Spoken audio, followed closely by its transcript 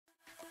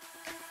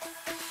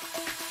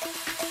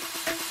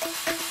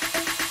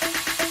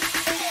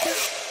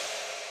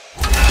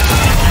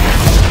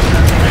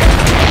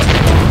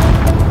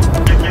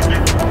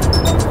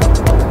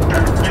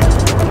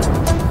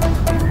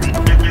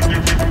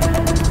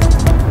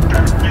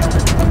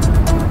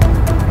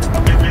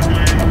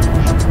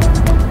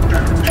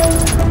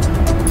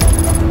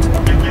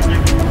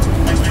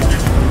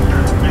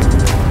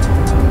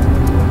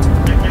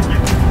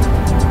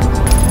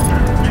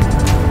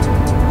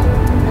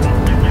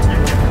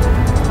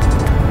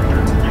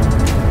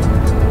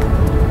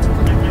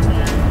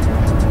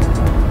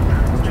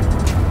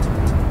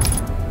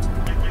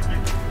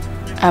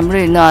I'm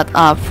really not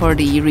up for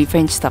the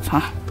revenge stuff,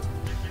 huh?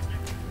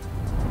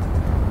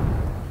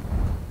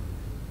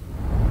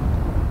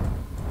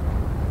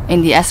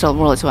 In the astral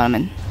world as well, I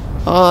mean.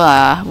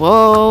 Oh,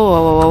 whoa,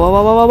 whoa, whoa, whoa,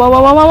 whoa, whoa, whoa,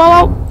 whoa, whoa,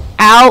 whoa, whoa,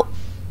 ow!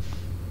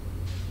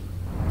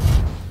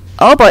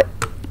 Oh boy,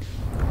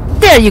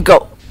 there you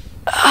go.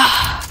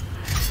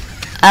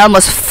 I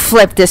almost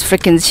flipped this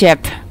freaking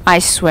ship, I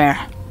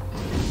swear.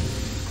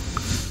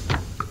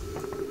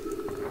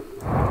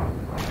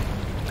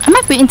 I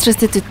might be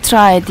interested to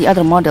try the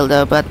other model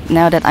though, but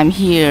now that I'm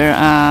here,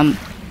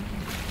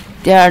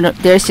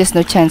 there's just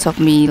no chance of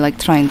me like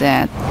trying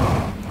that.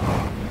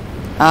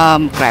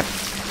 Crap.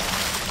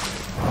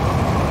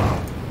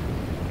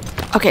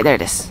 Okay, there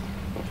it is.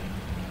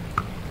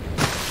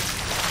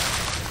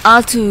 I'll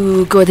have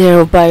to go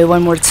there by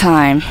one more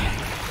time.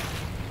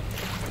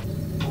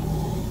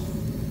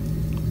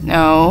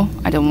 No,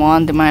 I don't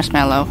want the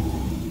marshmallow.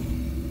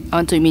 I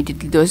want to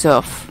immediately doze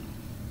off.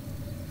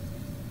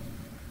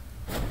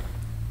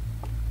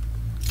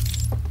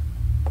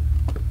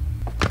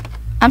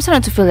 I'm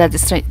starting to feel that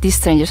these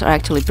strangers are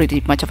actually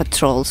pretty much of a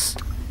trolls.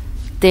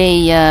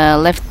 They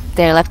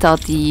left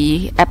out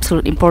the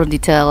absolute important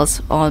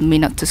details on me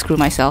not to screw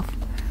myself,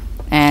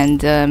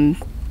 and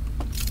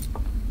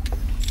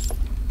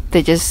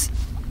they just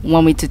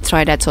want me to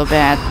try that so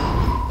bad,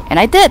 and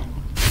I did.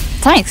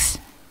 Thanks.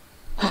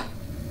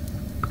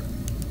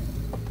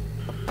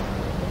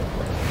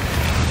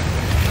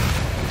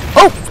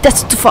 Oh,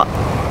 that's too far.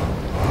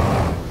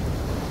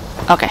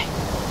 Okay.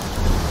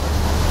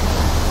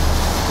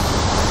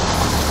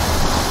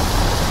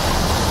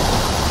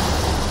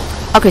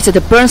 Okay, so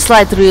the burn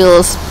slide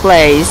reels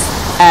place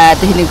at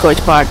the hidden gorge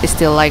part is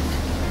still like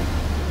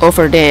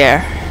over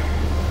there.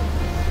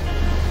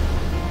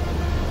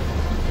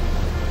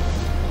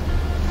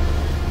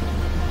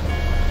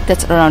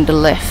 That's around the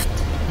left.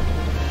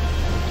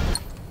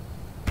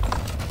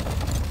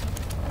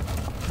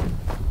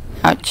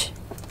 Ouch.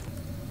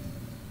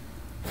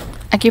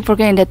 I keep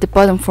forgetting that the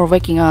button for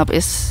waking up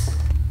is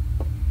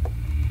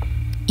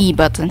E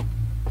button.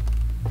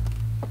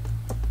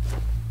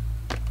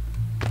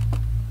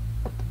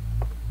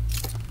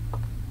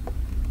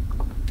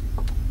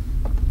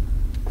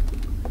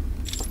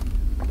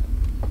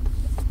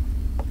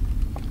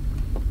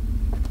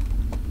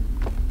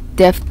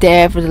 They've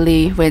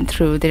definitely went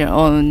through their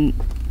own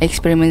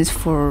experiments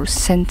for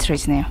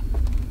centuries now.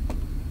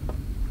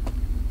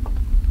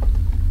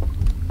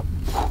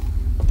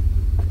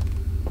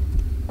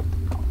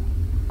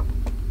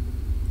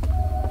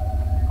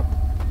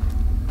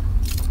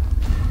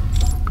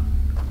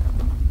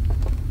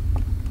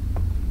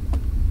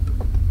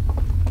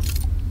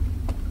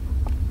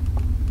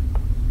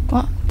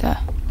 What the?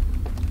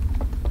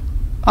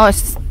 Oh,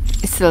 it's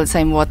still the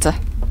same water.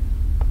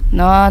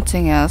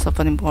 Nothing else of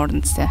an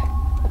importance there.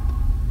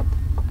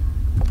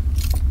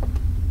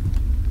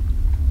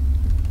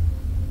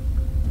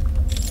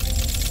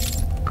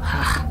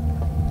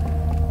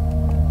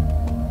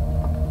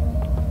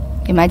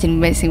 Imagine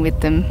messing with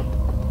them.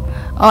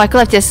 Oh, I could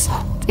have just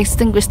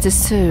extinguished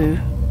this too.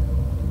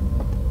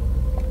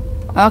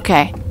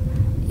 Okay.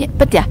 Yeah,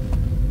 but yeah.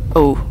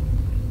 Oh.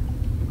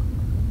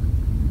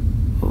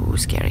 Oh,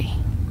 scary.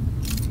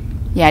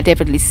 Yeah, I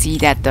definitely see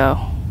that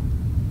though.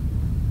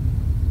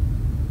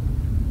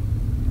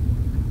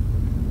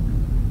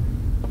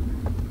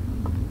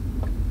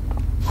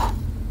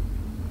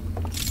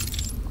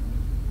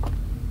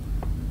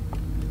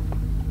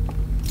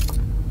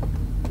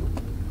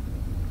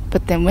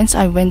 But then once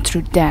I went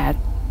through that...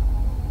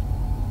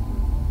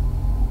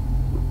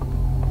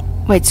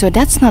 Wait, so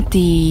that's not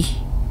the...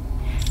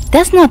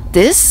 That's not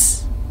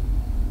this?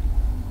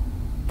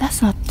 That's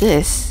not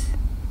this.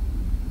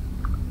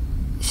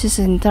 It's just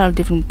an entirely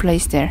different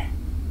place there.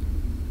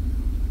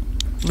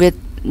 With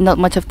not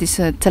much of this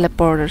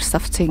teleporter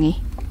stuff thingy.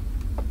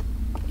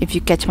 If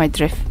you catch my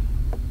drift.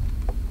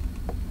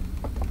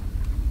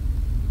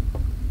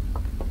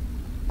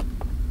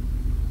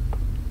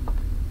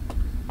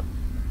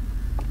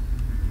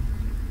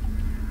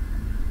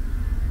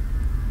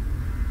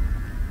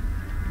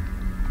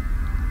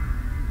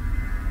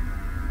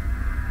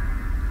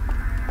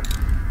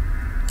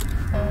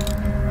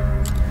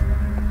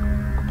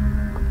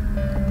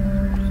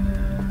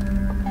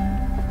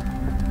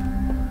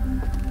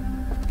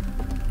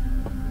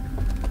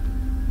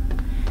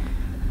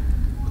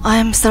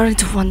 I'm starting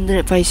to wonder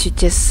if I should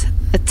just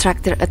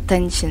attract their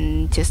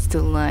attention just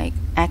to like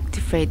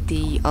activate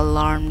the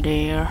alarm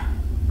there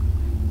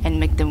and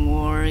make them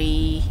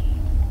worry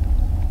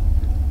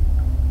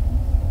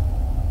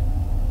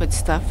with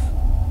stuff,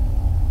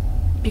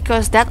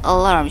 because that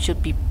alarm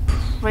should be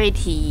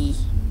pretty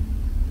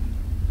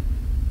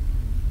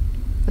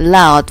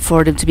loud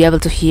for them to be able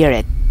to hear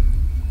it.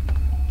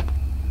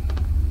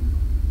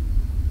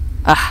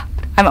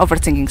 I'm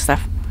overthinking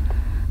stuff.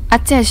 I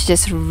think I should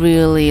just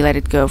really let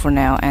it go for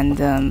now, and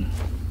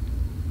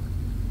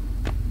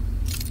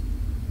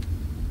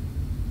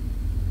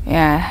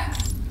yeah,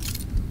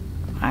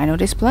 I know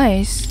this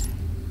place.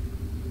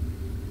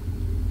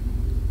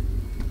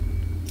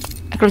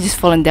 I could have just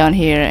fallen down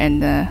here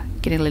and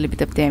getting a little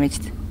bit of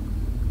damaged.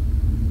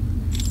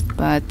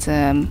 But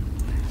and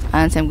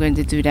I'm going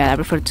to do that. I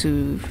prefer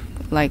to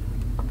like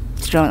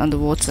drown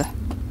underwater.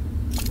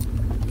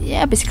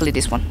 Yeah, basically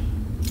this one.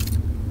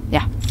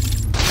 Yeah,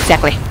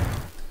 exactly.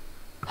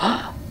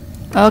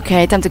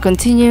 Okay, time to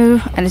continue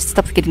and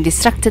stop getting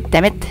distracted,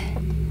 damn it.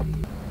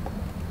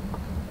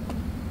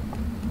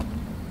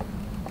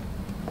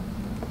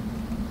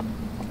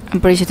 I'm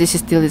pretty sure this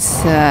is still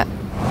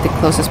the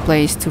closest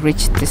place to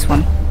reach this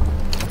one.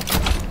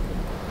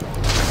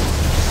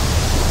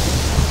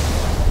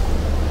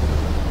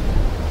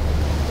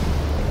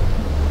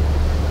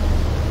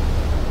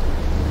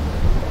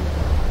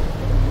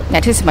 Yeah,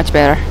 this is much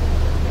better.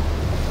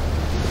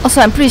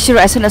 Also, I'm pretty sure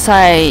as soon as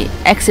I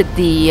exit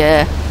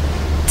the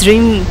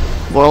dream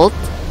world,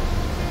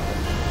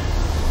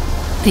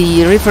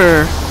 the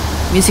river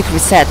music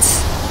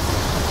resets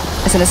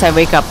as soon as I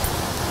wake up.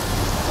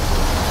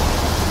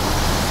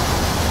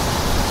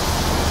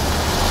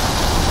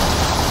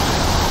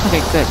 Okay,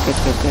 good.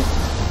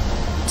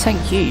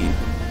 Thank you.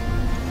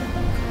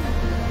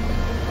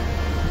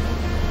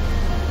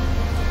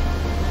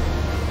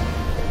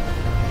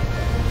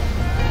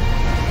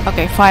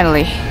 Okay,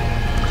 finally.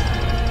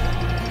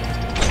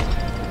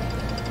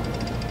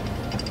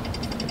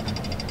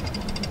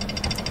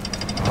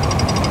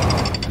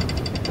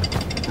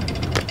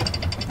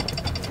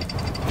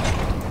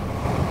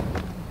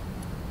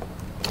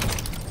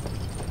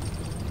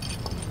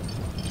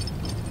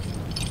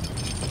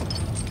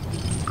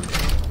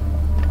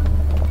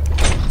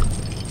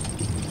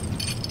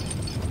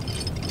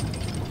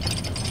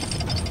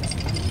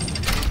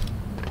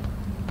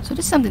 So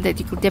that's something that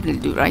you could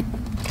definitely do, right?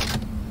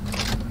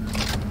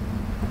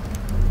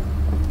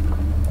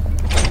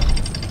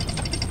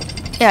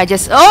 Yeah,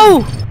 just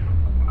oh!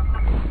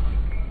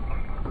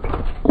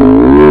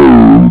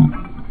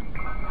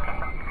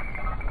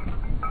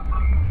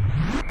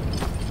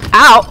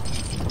 Ow!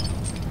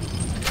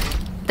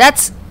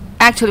 That's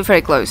actually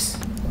very close.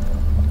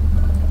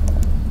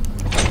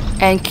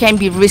 And can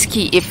be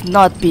risky if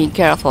not being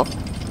careful.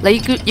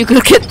 Like you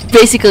could get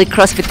basically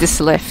crossed with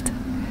this lift.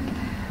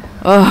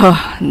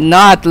 Oh,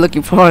 not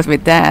looking forward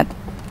with that.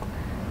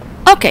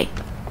 Okay.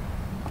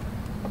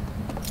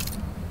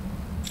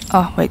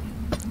 Oh, wait.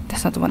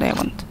 That's not the one I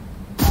want.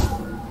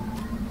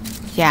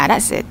 Yeah,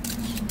 that's it.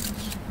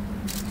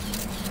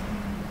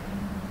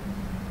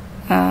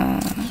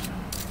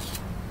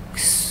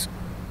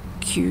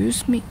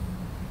 Excuse me?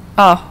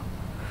 Oh,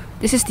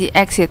 this is the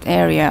exit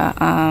area.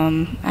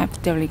 I've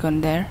definitely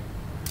gone there.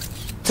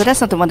 So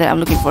that's not the one that I'm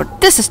looking for.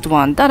 This is the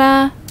one.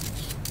 Ta-da!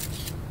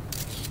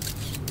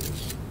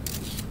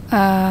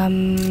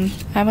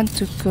 I want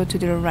to go to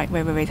the right.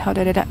 Wait. How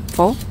did that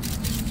fall?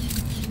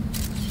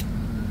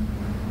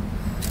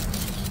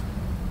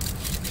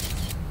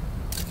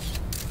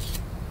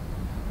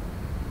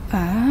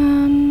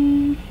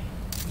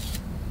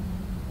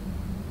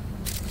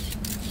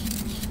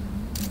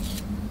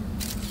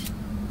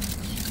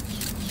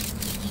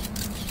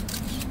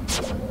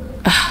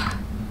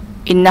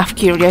 Enough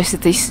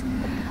curiosities.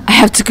 I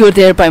have to go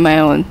there by my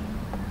own.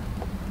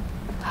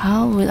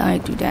 How will I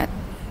do that?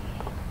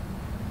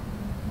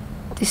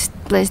 This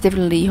place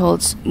definitely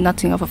holds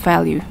nothing of a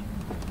value.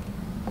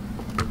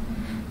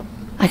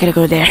 I gotta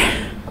go there.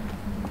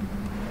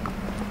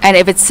 And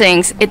if it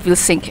sinks, it will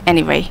sink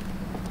anyway.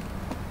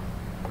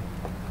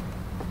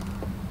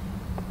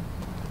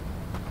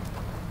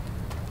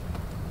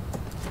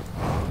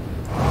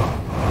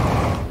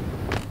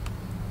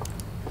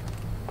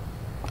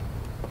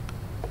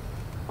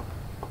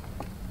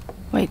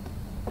 Wait.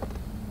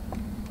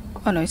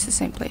 Oh no, it's the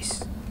same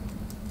place.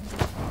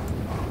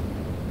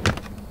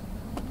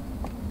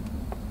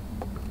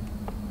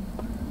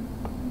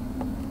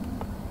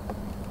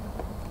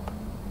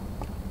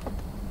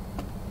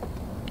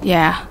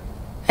 Yeah,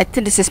 I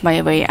think this is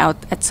my way out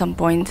at some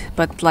point,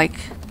 but like,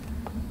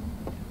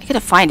 I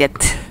gotta find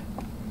it.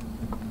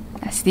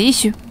 That's the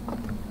issue.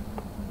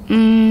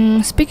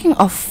 Speaking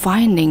of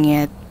finding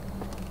it,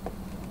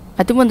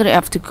 I do wonder if I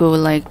have to go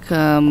like,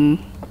 I'm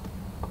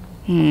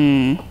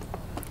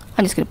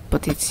just gonna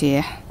put it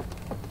here.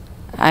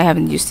 I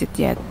haven't used it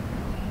yet.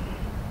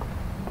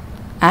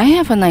 I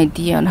have an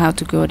idea on how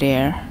to go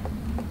there,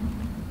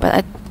 but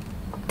I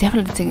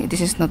definitely think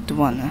this is not the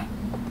one.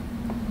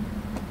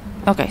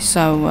 Okay,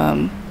 so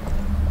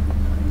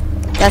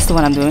that's the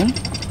one I'm doing.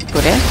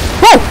 Go there.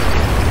 Whoa!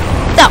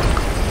 No!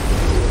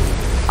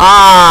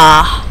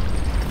 Ah!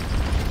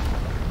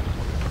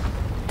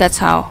 That's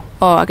how.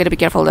 Oh, I gotta be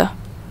careful though.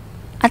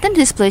 I think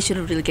this place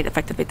shouldn't really get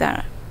affected with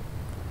that.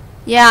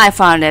 Yeah, I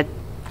found it.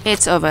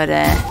 It's over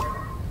there.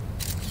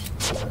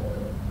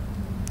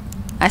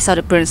 I saw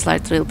the burn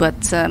slide through,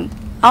 but I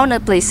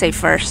wanna play safe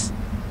first.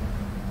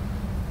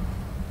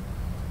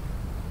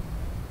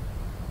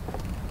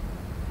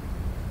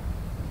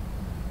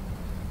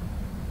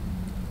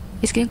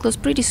 It's getting close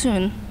pretty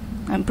soon,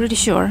 I'm pretty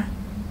sure.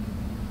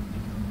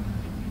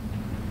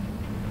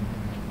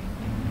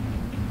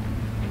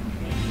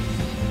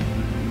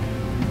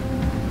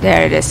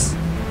 There it is.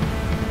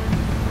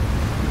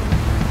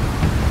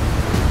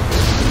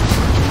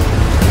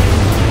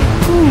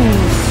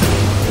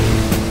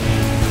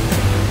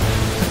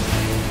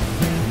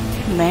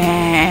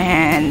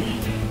 Man.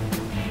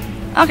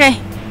 Okay,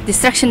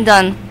 distraction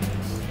done.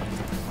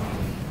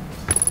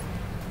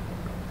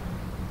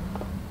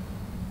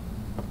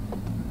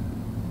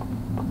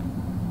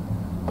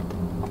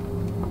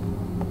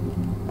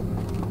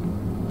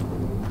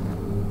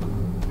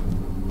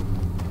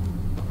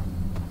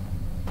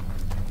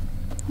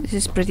 This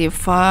is pretty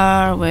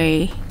far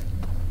away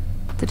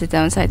to the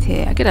downside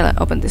here. I gotta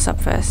open this up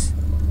first.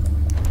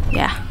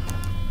 Yeah.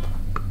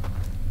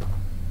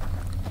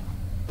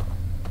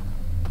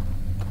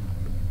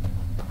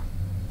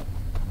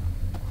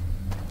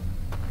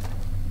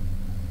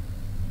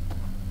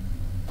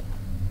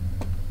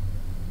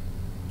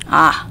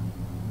 Ah.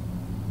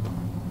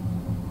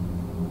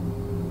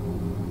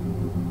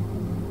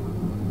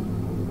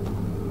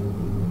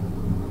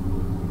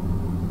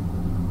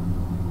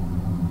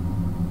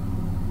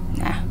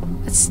 Nah,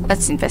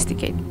 let's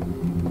investigate.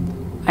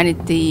 I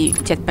need the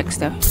jetpacks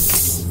though.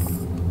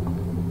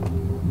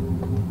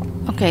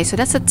 Okay, so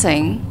that's a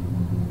thing.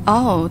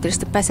 Oh, there's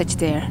the passage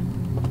there.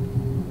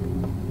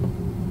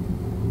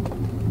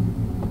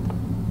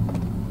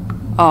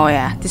 Oh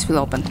yeah, this will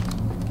open.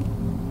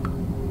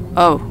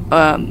 Oh,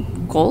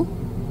 cool.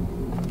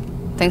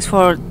 Thanks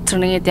for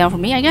turning it down for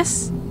me, I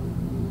guess.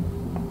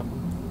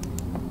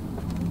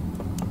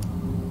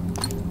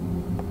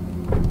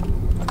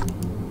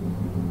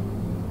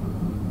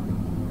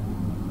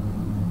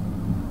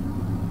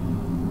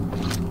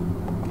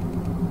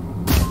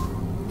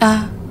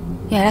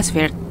 Yeah, that's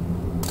weird.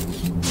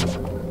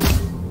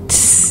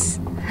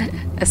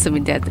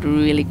 Assuming that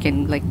really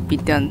can like be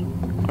done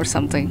or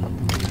something.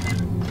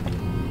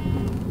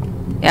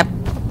 Yep,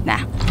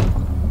 nah.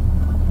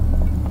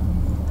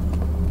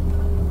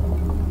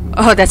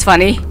 Oh, that's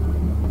funny.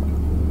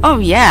 Oh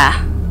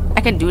yeah,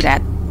 I can do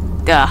that.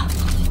 Duh.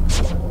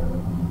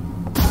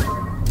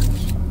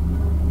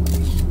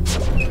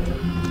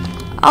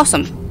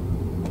 Awesome.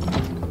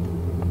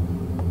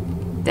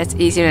 That's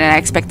easier than I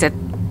expected.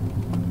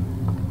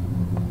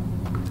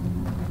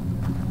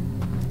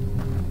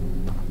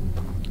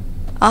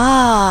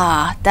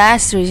 Ah,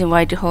 that's the reason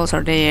why the holes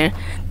are there.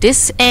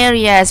 This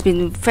area has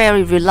been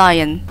very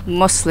reliant,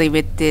 mostly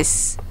with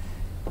this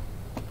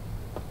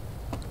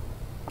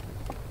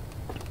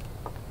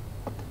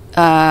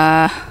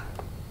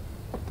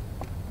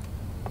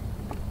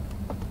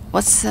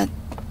what's that?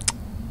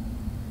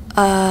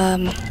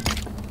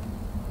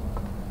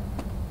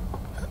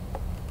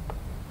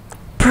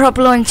 Prop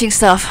launching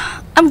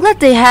stuff. I'm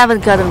glad they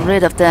haven't gotten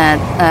rid of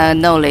that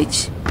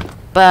knowledge.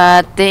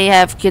 But they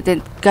have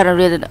gotten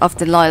rid of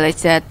the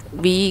knowledge that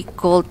we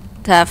could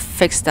have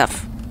fixed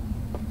stuff.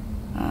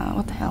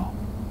 What the hell?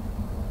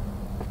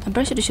 I'm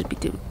pretty sure this should be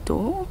the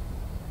door,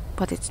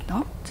 but it's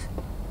not.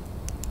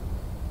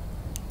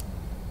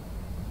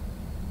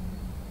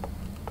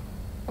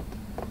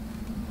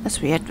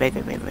 That's weird. Wait.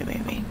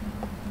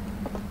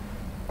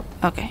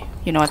 Okay,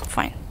 you know what?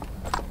 Fine.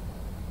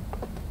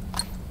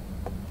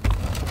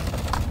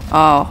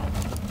 Oh,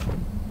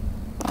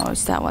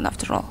 it's that one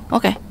after all.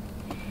 Okay.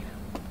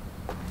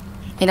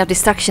 Enough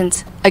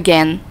distractions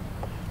again.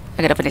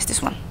 I gotta finish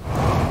this one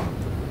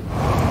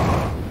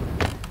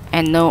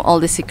and know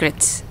all the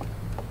secrets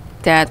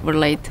that were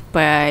laid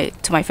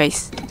to my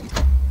face.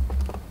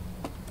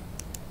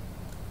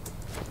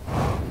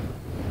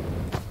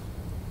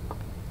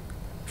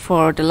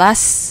 For the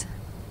last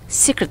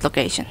secret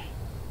location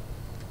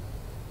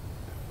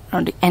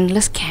on the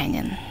endless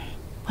canyon.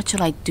 What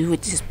shall I do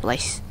with this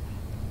place?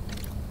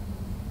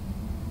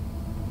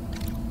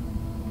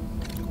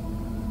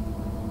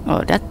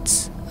 Oh,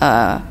 that's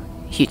a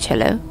huge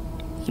hello.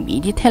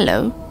 Immediate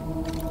hello.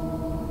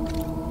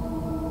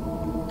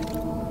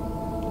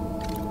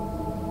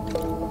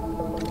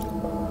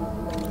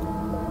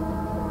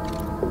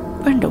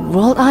 Where in the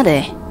world are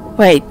they?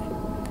 Wait.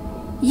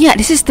 Yeah,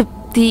 this is the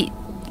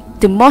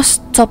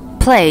most top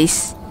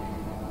place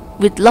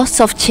with lots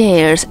of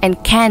chairs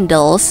and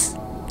candles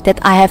that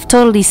I have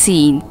totally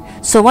seen.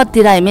 So what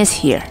did I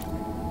miss here?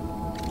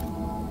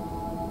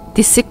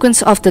 The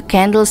sequence of the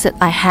candles that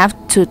I have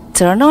to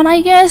turn on,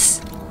 I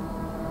guess?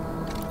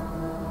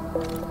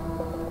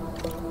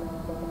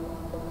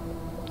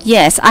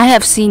 Yes, I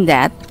have seen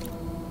that.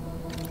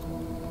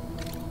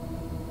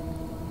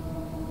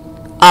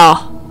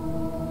 Oh.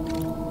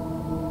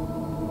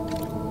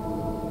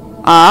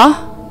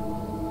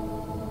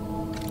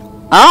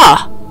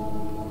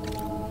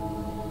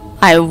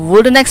 I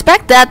wouldn't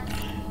expect that.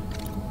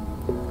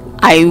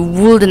 I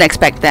wouldn't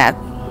expect that.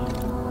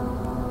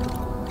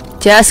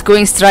 Just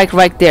going strike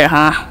right there,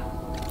 huh?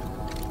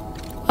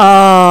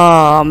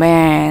 Oh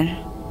man.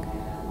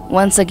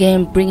 Once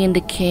again bringing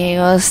the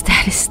chaos.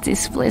 That is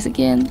this place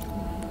again.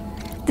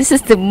 This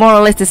is more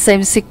or less the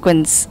same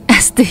sequence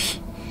as the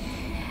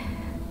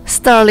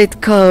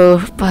Starlit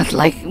Cove, but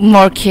like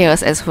more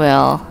chaos as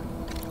well.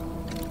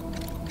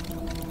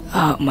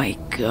 Oh my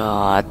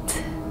god.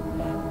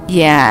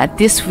 Yeah,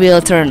 this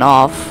will turn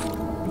off.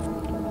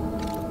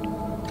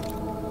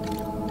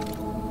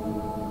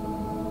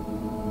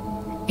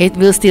 It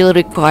will still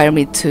require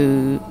me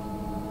to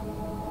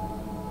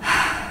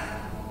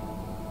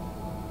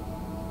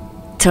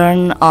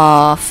turn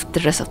off the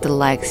rest of the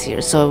lights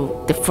here.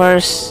 So the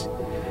first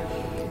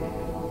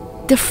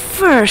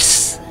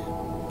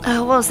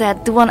what was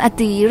that? The one at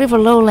the River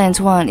Lowlands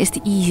one is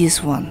the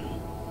easiest one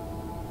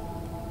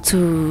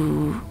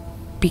to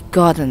be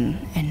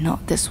gotten, and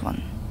not this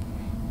one.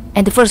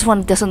 And the first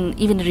one doesn't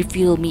even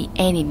reveal me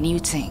any new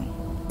thing.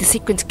 The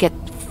sequence get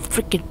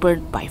freaking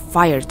burned by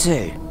fire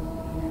too.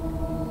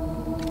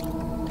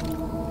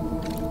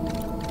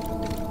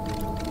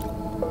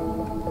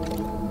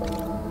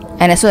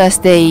 And as soon as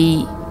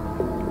they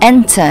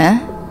enter,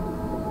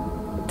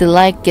 the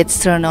light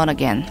gets turned on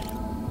again.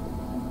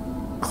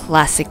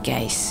 Classic,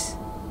 guys.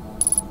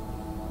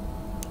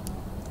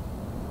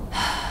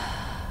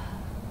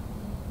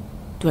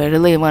 Do I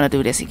really want to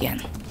do this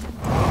again?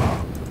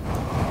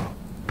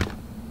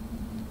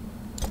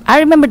 I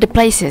remember the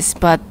places,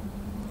 but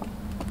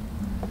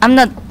I'm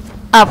not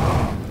up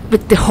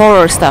with the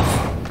horror stuff.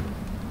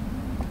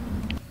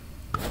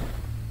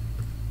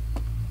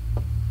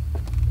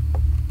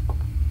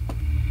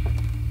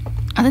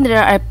 I think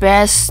there are at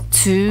best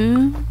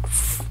two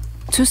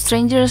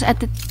strangers at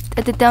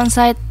the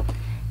downside,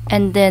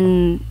 and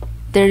then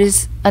there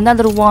is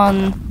another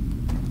one,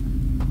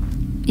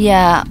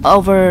 yeah,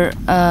 over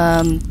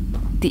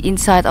the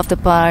inside of the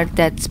bar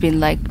that's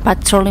been like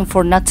patrolling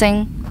for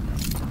nothing.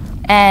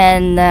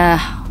 And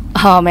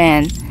oh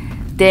man,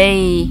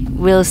 they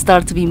will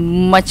start to be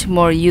much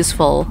more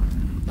useful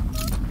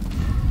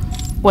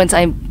once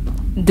I'm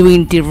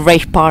doing the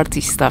rave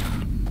party stuff.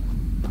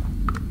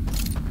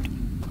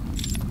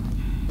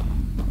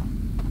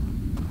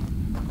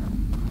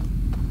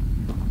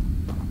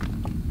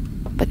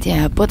 But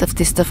yeah, both of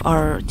these stuff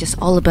are just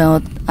all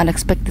about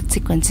unexpected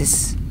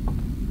sequences.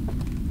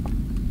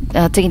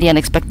 Taking the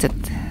unexpected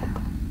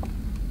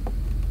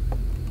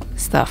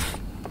stuff.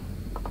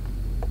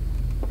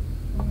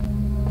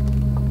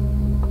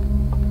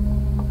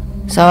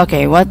 So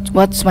okay,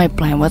 what's my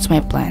plan? What's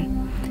my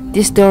plan?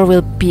 This door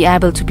will be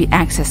able to be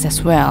accessed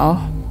as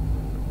well,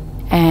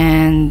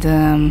 and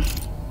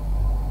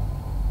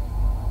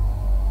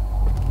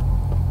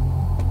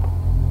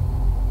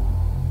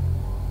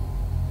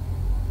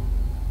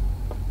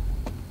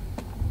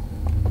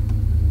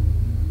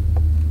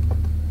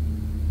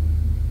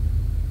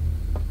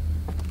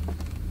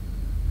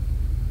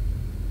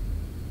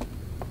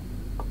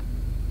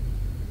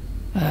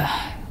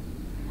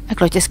I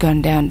could just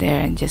gone down there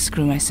and just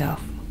screw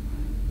myself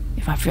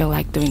if I feel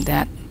like doing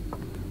that.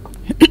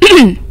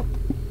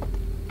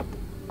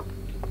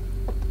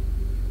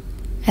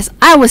 As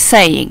I was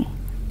saying,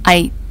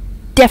 I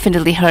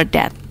definitely heard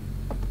that.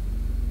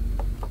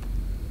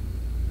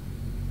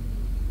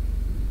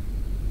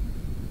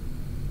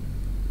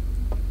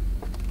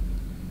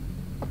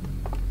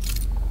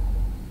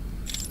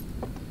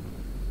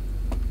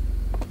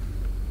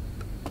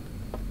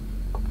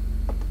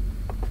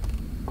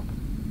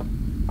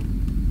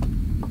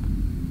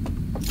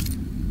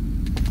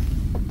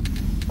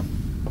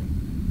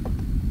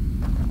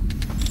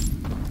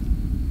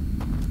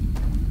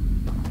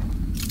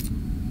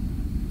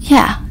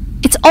 Yeah,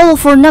 it's all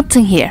for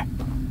nothing here.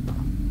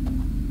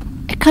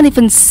 I can't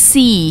even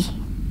see.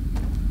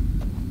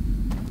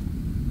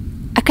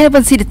 I can't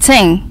even see the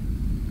thing.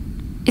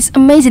 It's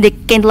amazing they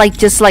can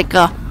just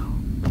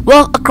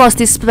walk across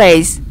this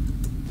space.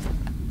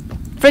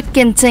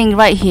 Freaking thing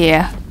right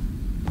here,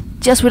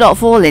 just without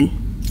falling.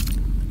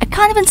 I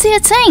can't even see a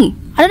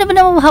thing. I don't even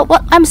know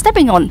what I'm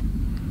stepping on.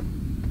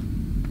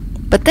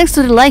 But thanks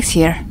to the lights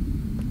here,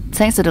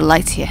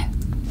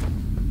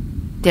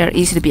 they're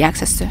easy to be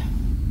accessed to.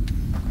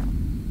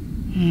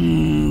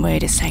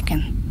 Wait a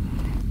second.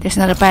 There's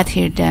another path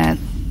here that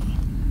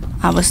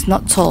I was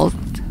not told.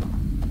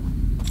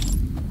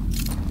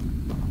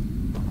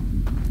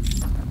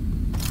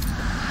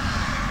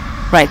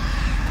 Right.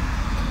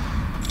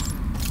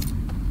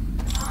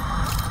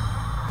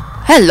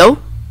 Hello.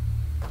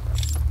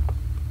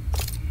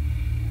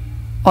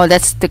 Oh,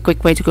 that's the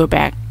quick way to go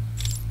back.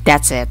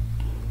 That's it.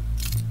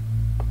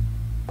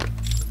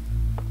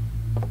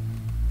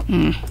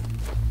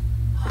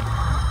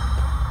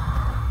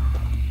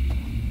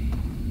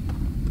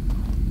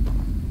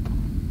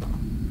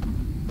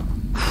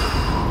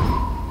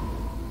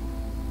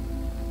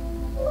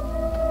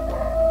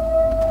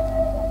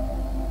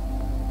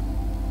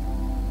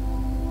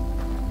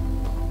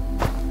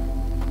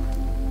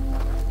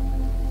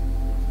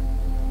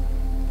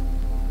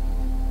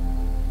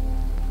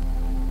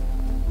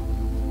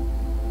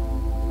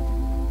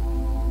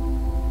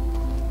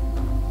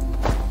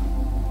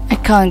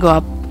 Can't go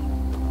up.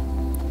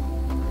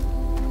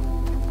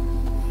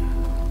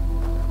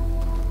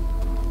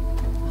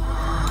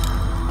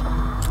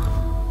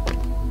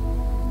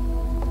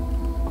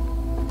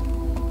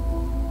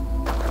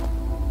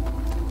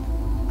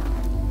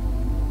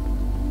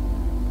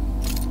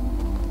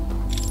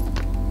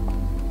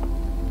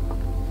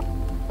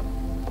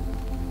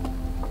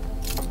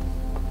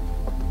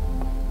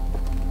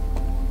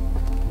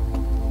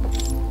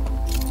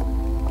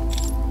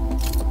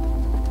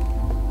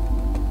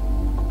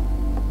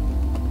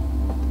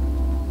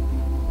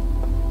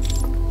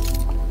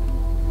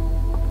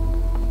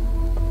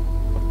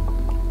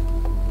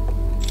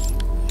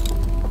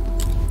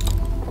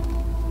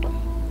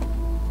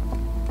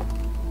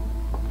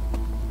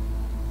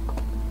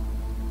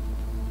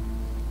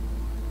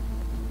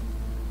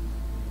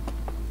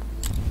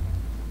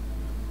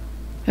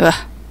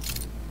 Ugh.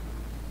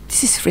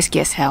 This is risky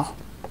as hell.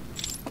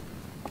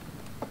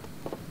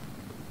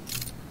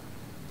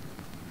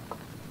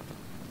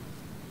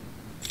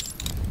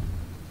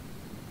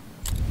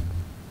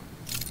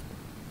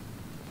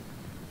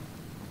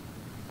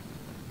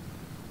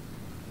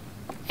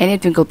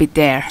 Anything could be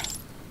there.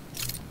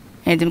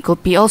 Anything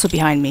could be also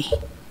behind me.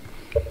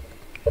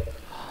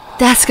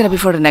 That's gonna be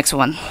for the next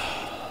one.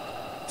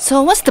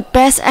 So what's the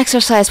best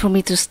exercise for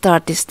me to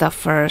start this stuff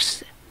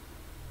first?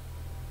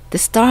 The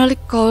Starlit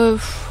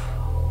Cove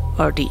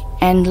or the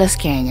Endless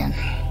Canyon?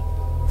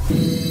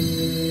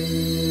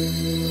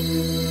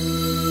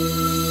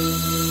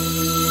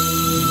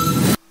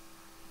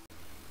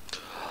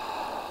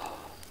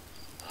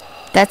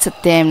 That's a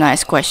damn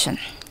nice question.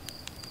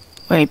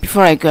 Wait,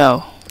 before I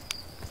go,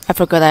 I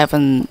forgot I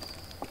haven't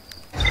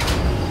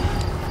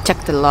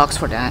checked the logs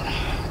for that.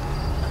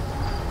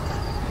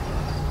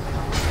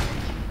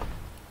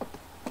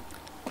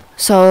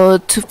 So,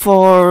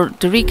 for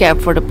the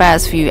recap for the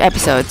past few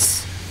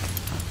episodes,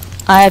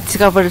 I have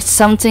discovered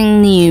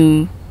something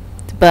new,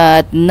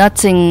 but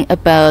nothing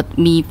about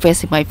me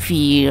facing my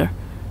fear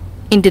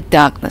in the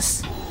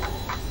darkness.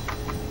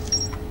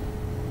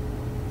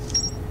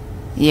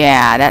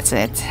 Yeah, that's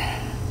it.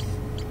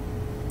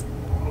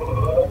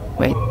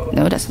 Wait,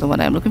 no, that's not what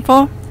I'm looking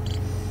for.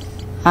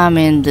 I'm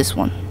in this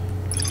one.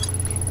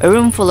 A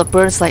room full of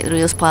bird slide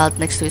reels piled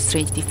next to a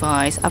strange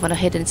device. I found a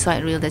hidden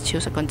slide reel that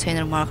shows a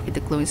container marked with the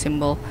glowing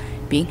symbol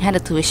being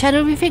handed to a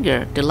shadowy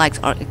figure. The lights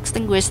are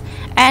extinguished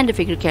and the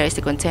figure carries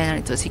the container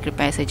into a secret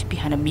passage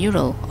behind a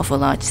mural of a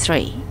large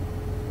tree.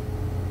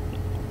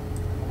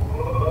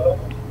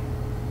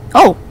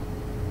 Oh!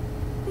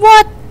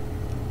 What?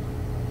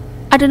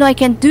 I don't know, I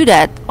can't do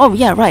that. Oh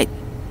yeah, right.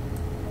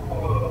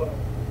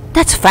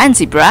 That's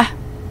fancy, bruh.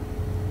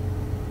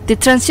 The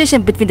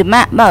transition between the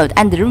map mode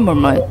and the rumor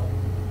mode.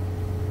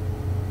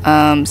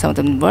 Some of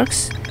them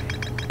works,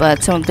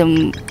 but some of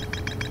them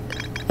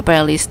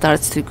apparently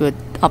starts to go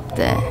up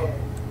there.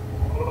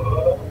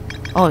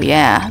 Oh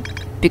yeah,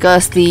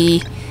 because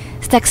the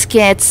text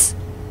gets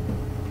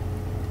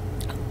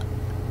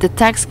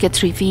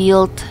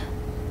revealed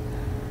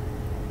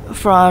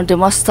from the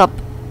most top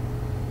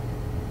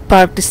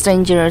part, the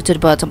stranger, to the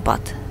bottom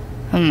part.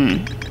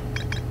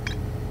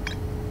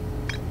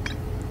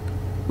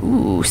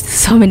 Ooh,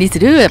 so many to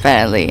do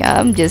apparently.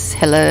 I'm just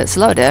hella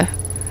slow though.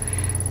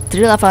 The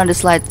reel I found the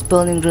slide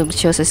building room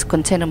shows a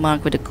container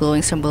marked with a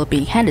glowing symbol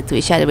being handed to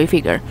a shadowy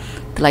figure.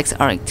 The lights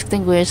are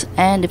extinguished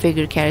and the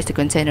figure carries the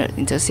container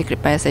into a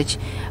secret passage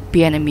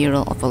behind a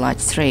mural of a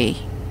large tree.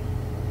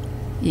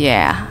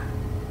 Yeah.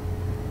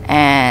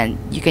 And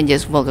you can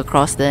just walk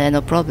across there, no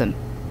problem.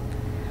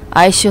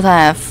 I should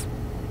have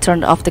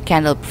turned off the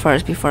candle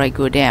first before I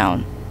go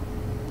down,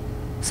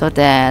 so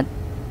that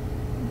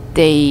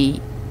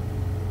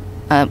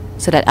I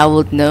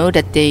would know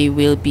that they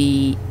will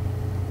be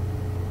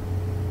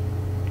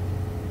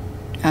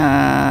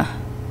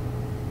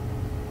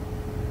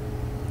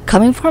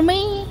coming for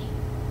me.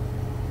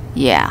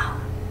 Yeah.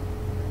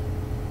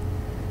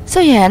 So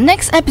yeah,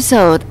 next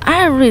episode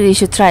I really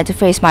should try to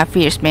face my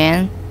fears,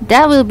 man.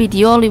 That will be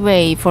the only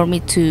way for me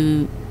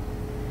to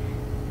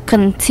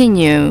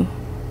continue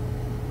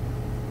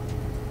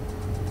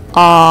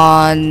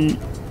on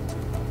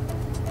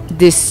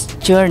this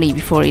journey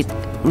before it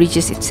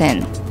reaches its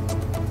end.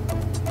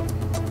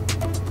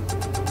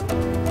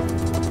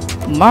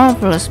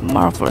 Marvelous,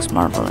 marvelous,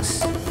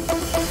 marvelous.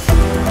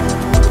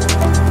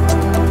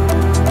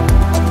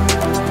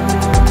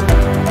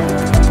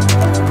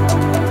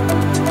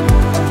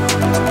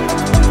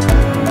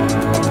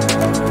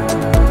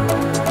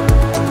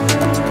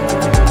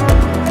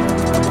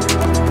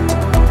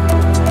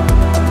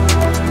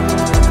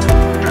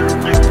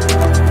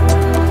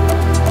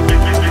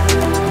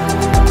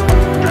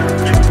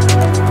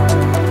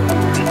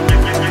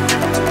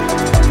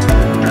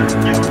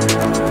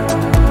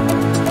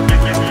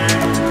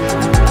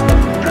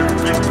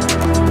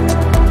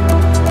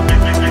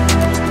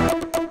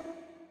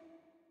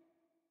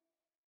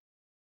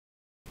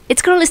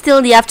 It's currently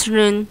still the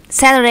afternoon,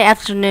 Saturday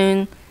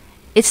afternoon.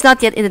 It's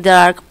not yet in the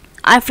dark.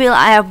 I feel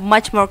I have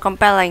much more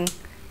compelling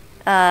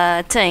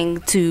thing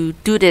to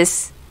do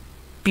this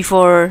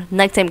before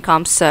nighttime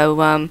comes.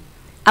 So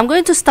I'm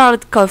going to start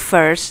with Cove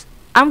first.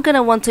 I'm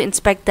gonna want to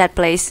inspect that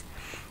place.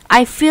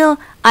 I feel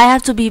I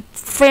have to be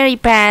very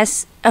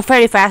fast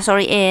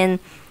in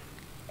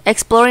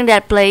exploring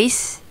that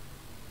place.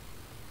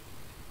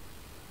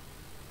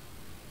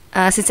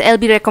 Since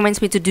LB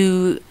recommends me to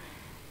do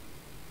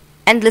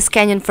Endless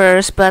Canyon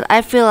first, but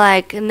I feel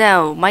like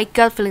no, my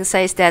gut feeling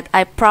says that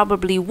I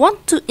probably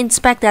want to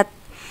inspect that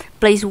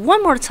place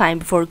one more time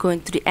before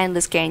going to the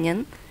Endless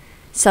Canyon.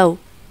 So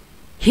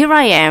here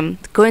I am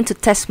going to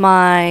test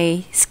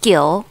my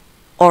skill,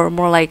 or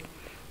more like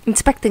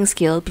inspecting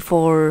skill,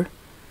 before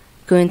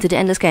going to the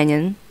Endless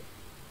Canyon,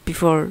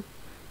 before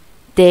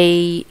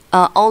they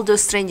all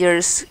those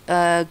strangers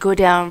go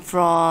down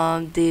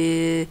from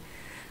the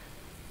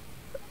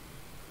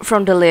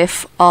from the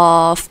lift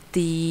of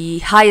the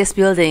highest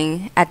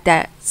building at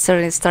that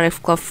certain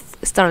historic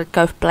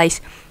cove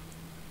place.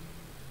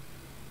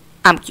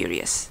 I'm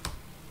curious.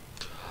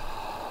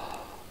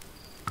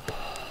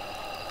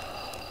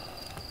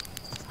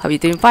 Hope you're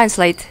doing fine,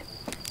 Slate.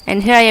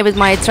 And here I am with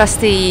my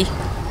trusty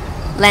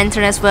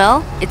lantern as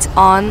well. It's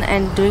on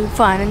and doing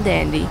fine and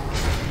dandy.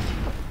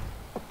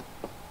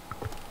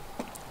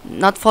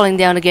 Not falling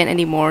down again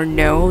anymore.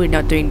 No, we're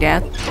not doing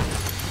that.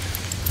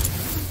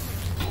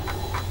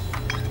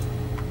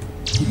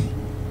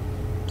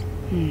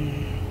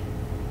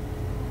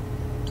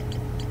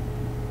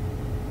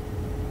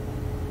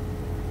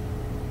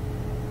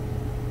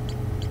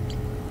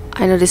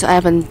 I noticed I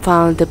haven't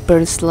found the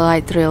burn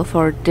slide trail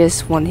for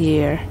this one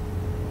here.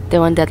 The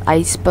one that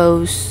I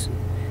suppose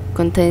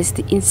contains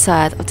the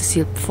inside of the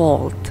sealed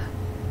vault.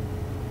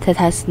 That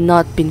has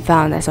not been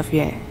found as of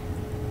yet.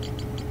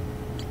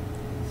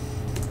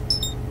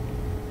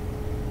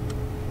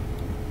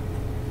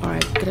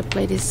 Alright, gotta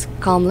play this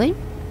calmly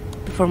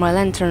before my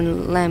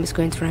lantern lamp is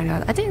going to run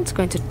out. I think it's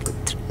going to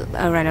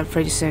run out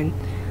pretty soon.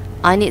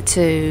 I need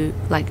to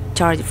like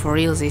charge it for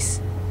realsies.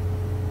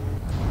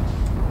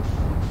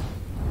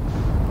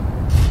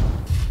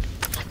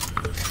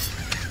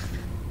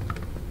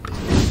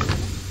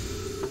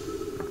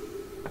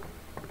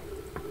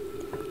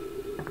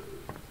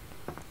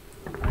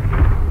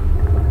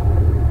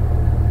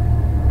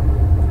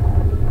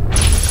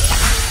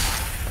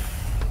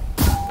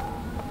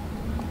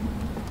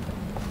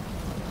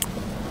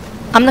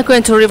 I'm not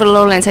going to River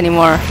Lowlands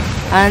anymore.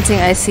 I don't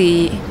think I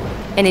see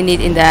any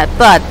need in that,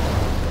 but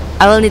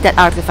I will need that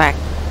artifact.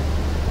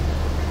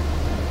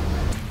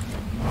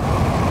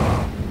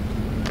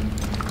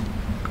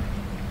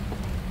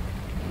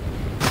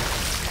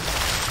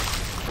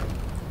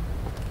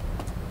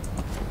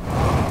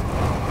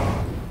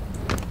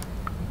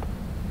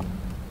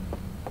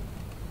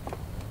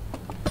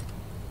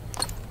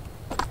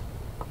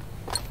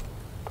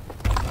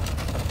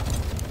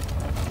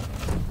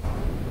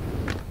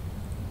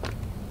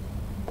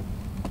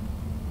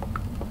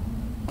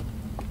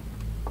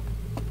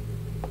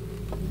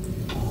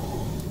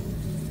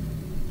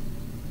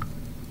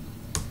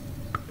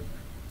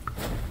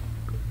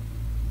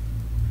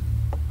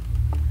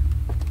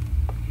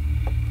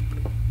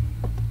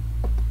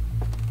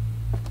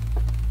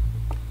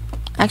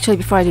 Actually,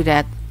 before I do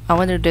that, I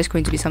wonder if there's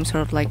going to be some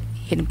sort of like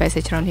hidden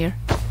passage around here.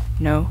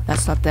 No,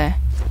 that's not there.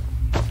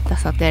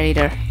 That's not there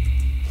either.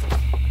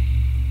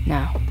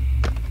 No.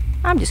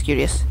 I'm just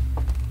curious.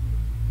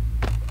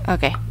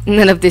 Okay,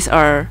 none of these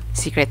are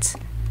secrets.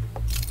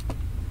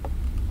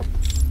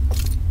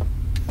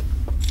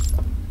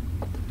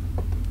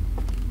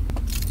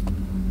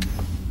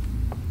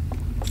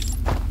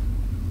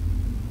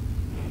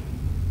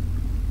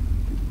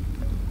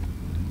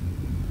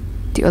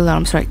 The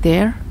alarm's right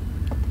there.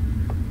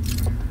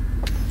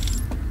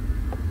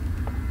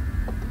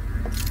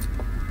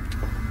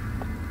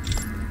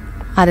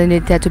 I don't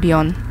need that to be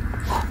on.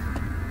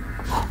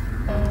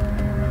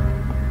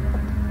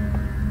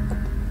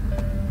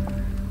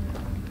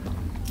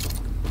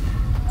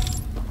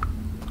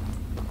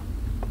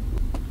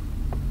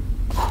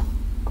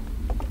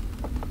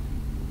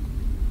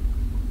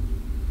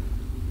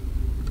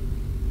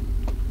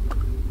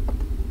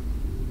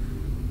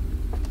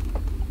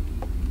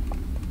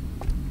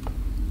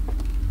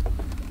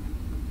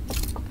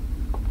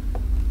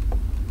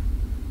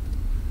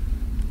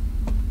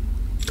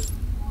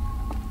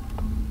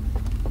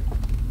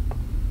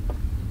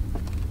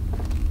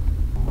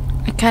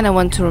 I kinda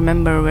want to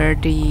remember where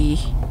the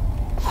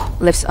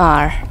lifts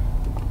are.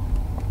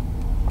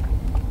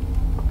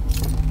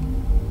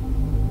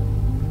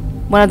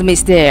 One of them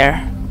is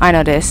there. I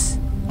know this.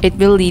 It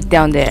will lead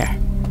down there.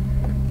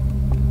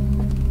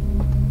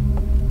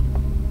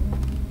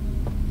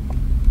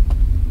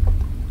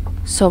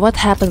 So what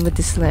happened with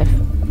this lift?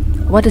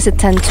 What does it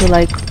tend to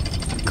like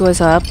goes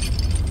up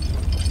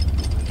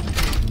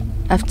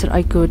after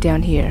I go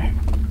down here?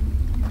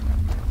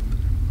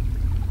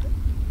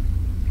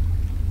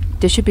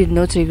 There should be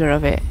no trigger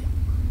of it.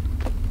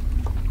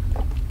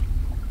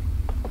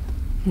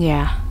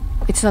 Yeah,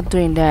 it's not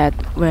doing that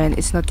when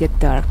it's not yet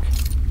dark.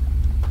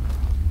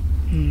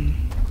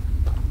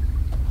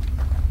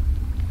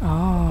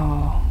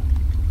 Oh,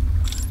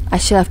 I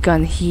should have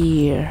gone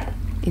here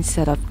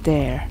instead of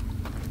there.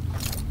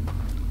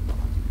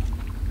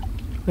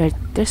 Wait,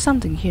 there's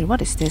something here.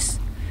 What is this?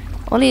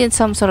 Only in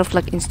some sort of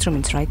like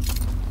instruments, right?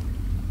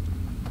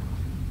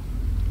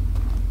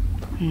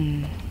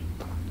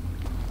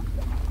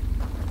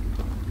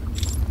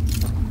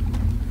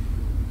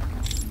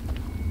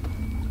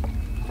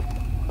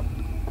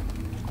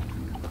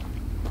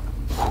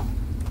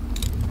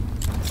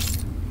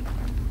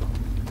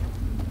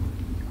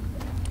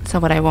 That's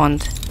not what I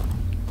want.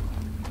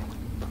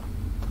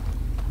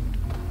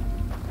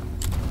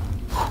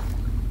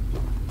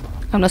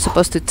 I'm not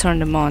supposed to turn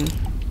them on.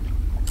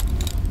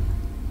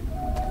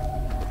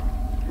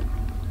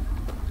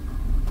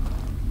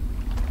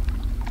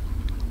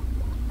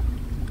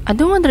 I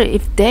do wonder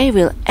if they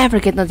will ever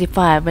get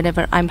notified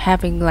whenever I'm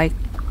having like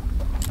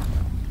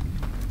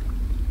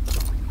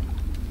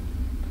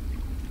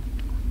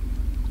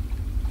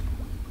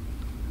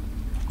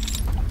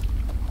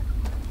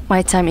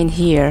my time in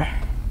here.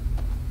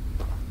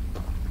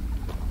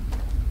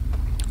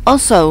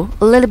 Also,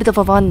 a little bit of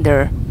a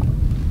wonder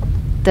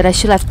that I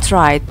should have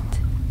tried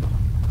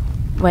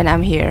when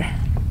I'm here.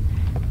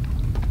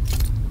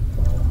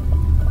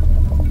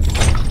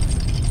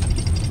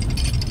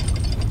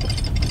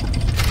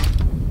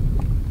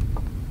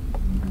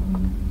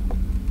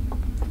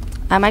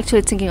 I'm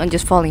actually thinking on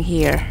just falling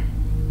here,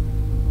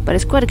 but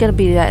it's quite gonna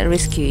be that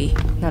risky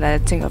now that I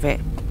think of it.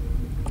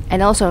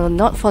 And also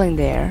not falling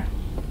there,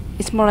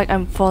 it's more like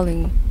I'm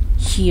falling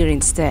here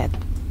instead.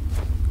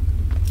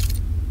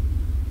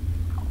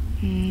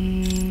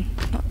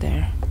 Not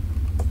there.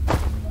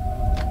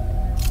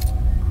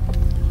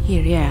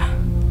 Here, yeah.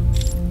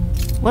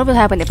 What will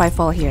happen if I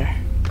fall here?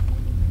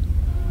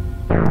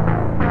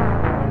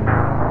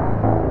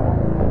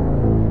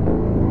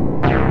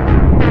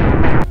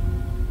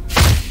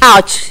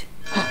 Ouch!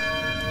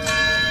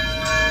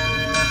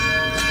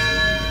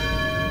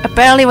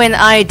 Apparently when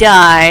I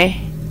die,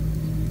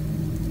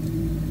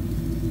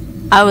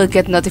 I will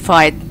get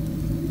notified.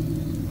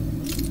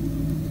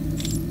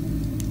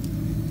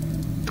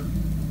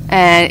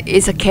 And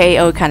it's a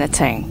KO kind of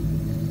thing.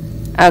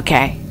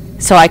 Okay,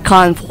 so I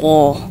can't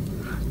fall.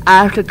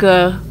 I have to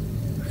go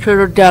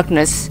through the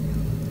darkness.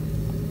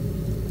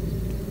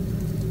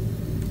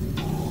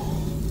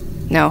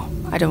 No,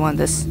 I don't want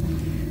this.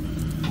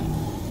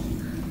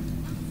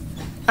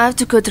 I have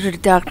to go through the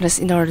darkness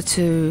in order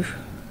to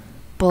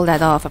pull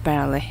that off,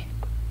 apparently.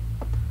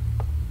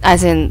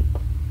 As in,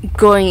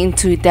 going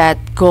into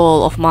that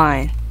goal of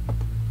mine.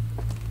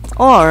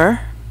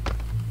 Or...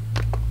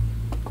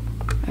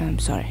 I'm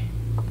sorry.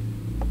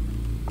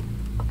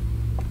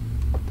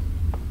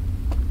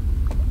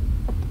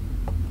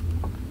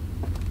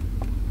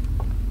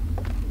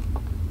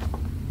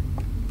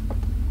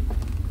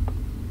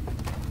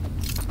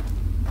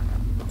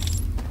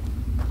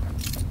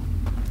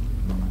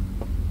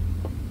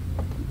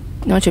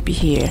 No, it should be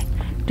here.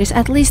 There's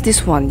at least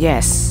this one,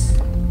 yes.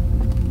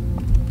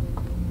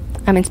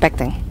 I'm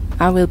inspecting.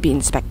 I will be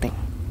inspecting.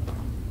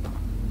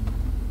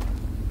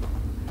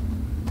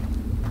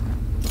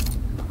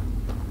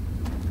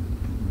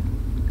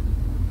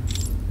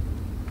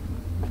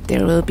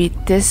 There will be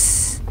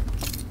this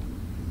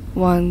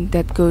one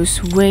that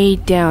goes way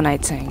down, I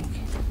think.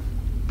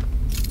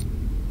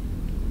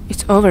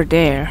 It's over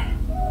there.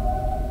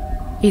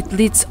 It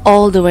leads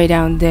all the way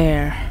down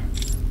there.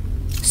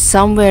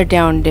 Somewhere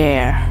down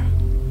there.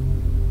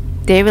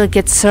 They will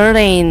get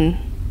certain.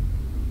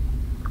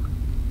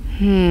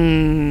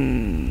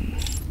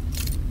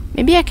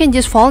 Maybe I can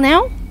just fall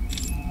now?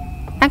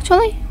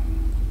 Actually?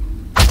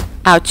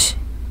 Ouch.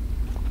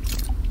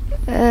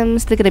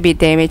 Still gonna be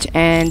damage,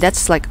 and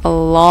that's like a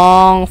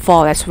long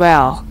fall as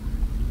well.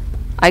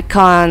 I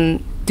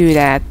can't do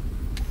that.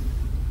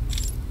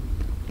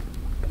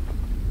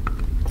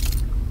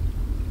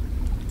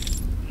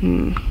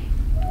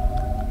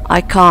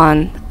 I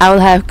can't. I will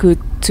have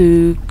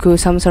to go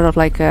some sort of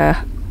like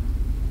a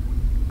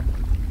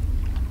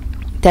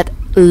that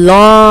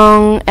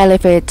long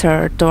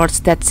elevator towards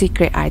that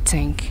secret, I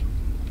think.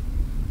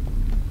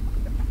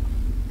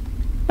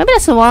 Maybe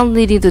that's the one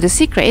leading to the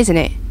secret, isn't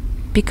it?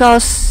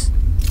 Because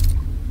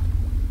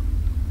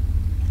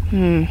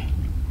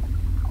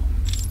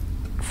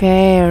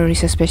very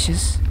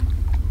suspicious.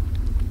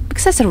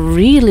 Because that's a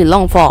really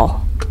long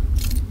fall.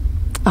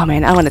 Oh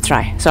man, I wanna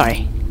try.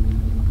 Sorry.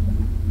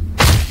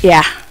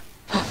 Yeah.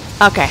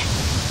 Okay.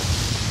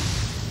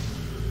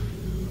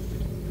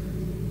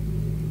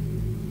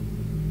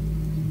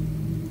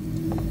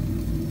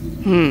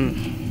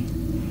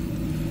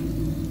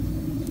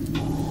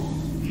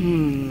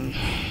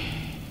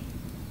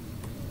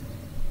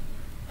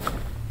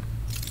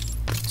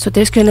 So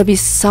there's gonna be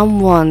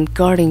someone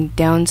guarding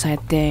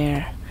downside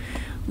there,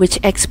 which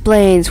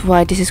explains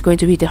why this is going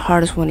to be the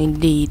hardest one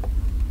indeed.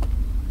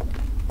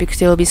 Because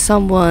there will be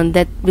someone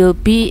that will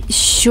be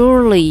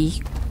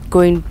surely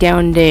going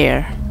down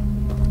there.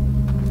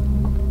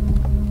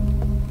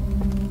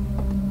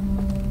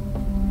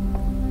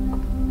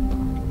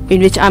 In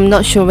which I'm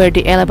not sure where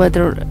the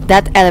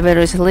that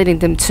elevator is leading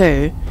them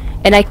to,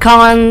 and I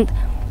can't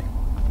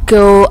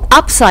go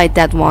upside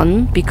that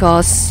one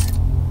because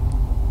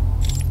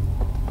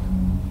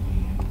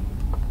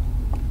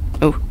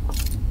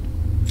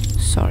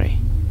sorry,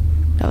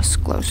 that was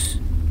close.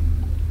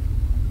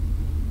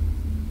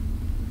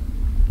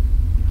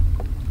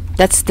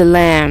 That's the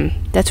lamp.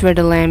 That's where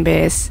the lamp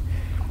is.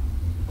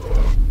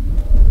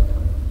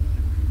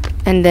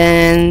 And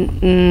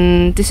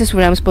then this is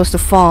where I'm supposed to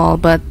fall,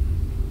 but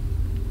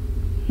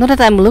now that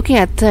I'm looking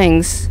at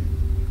things,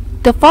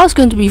 the fall is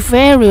going to be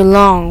very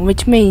long,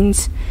 which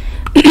means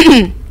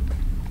I'm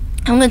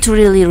going to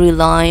really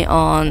rely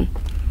on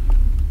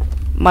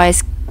my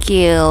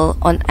skill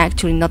on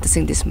actually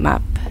noticing this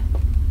map.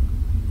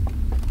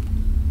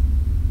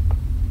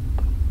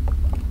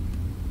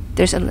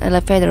 There's an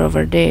elevator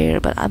over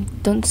there, but I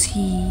don't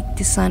see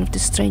the sign of the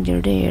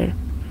stranger there.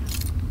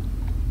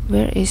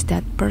 Where is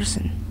that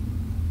person?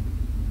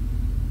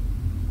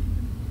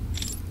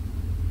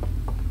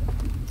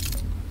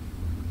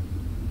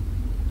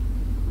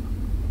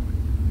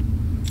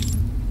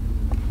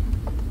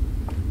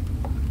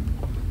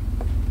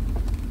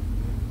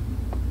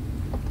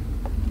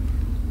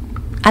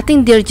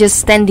 think they're just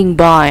standing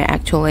by,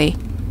 actually.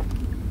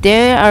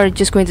 They are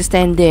just going to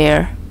stand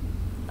there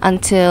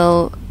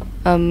until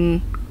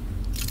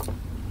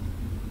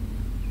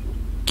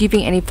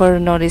giving any further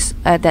notice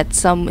that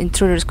some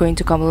intruder is going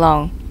to come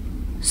along.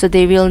 So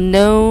they will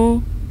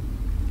know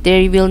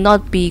they will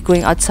not be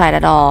going outside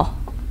at all.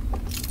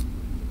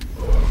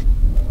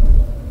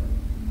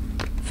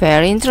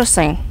 Very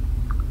interesting.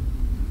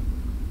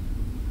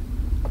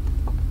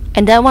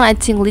 And that one I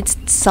think leads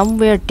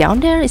somewhere down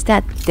there. Is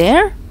that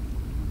there?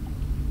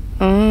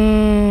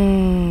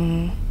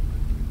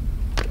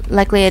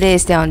 Likely it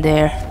is down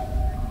there.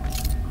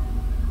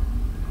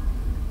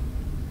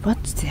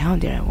 What's down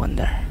there, I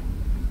wonder?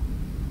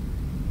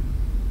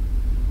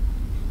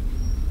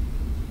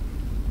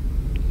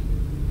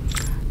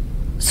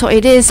 So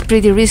it is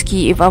pretty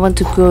risky if I want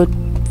to go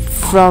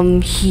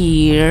from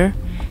here,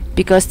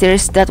 because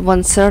there's that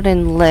one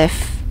certain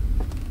lift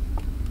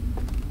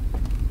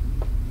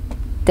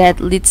that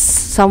leads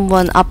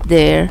someone up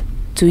there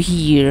to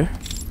here.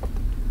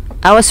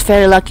 I was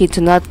very lucky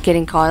to not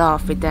getting caught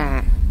off with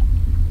that.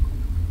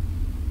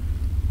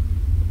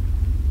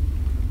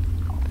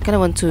 I kinda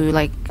want to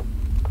like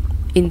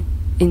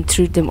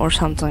intrude them or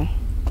something.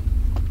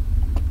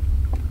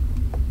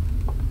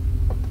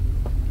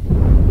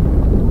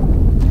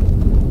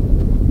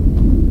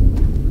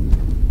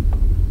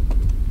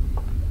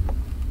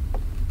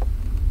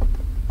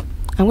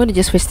 I'm gonna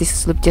just waste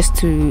this loop just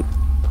to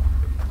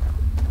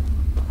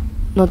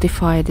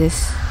notify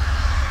this.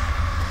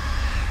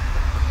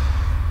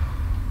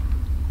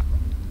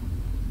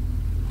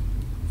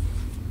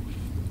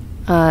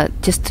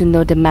 Just to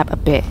know the map a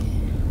bit.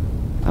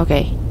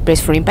 Okay, brace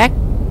for impact.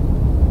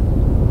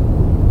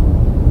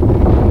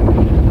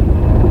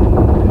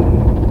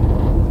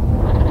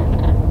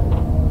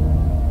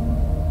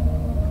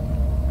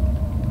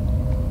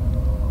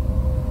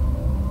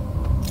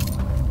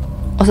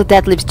 Also,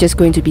 that lip's just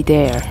going to be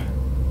there,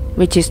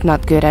 which is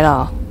not good at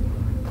all.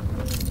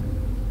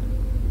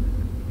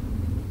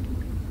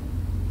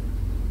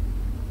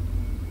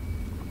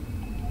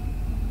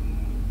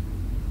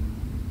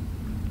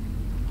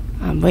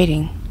 I'm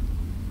waiting.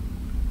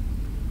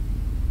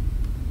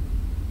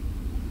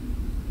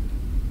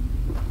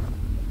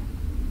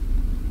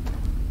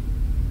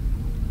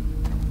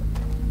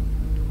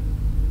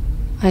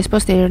 I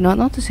suppose they are not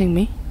noticing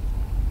me.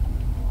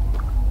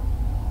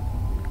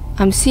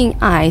 I'm seeing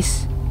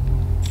eyes,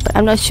 but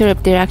I'm not sure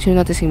if they're actually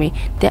noticing me.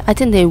 I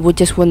think they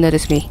won't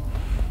notice me.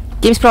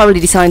 Game's probably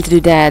designed to do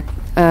that,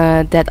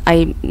 that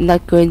I'm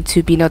not going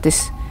to be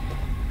noticed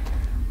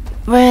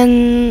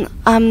when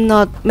I'm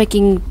not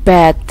making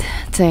bad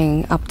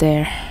thing up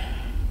there.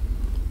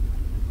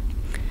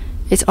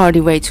 It's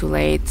already way too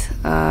late.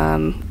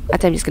 I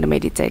think I'm just gonna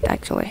meditate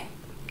actually.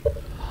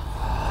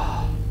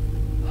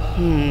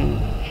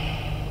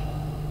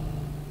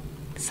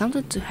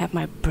 Something to have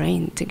my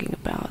brain thinking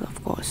about,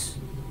 of course.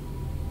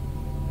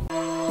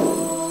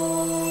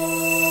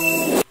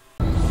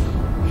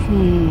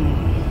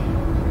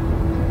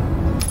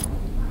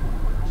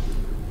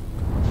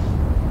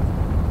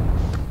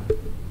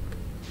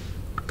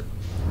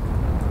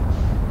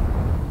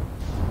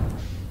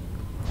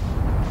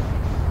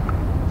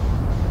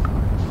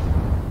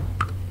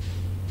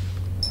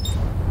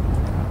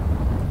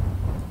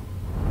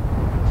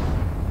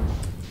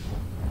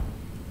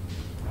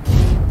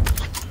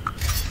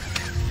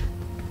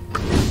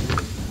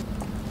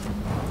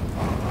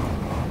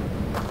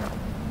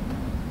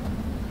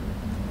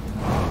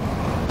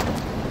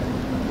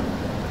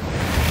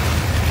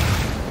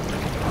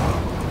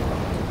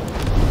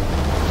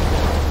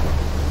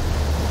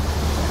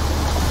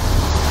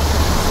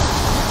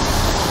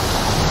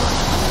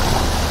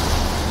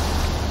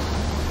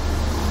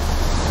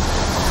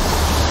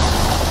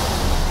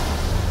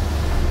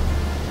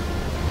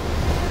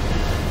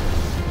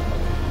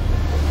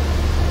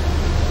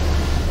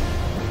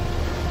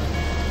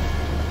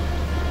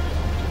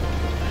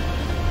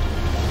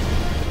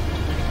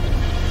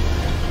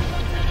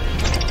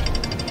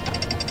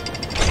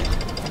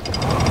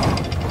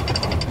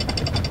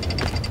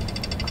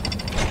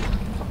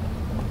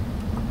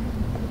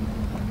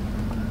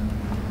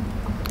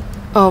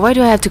 Oh, why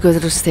do I have to go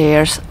through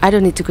stairs? I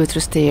don't need to go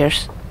through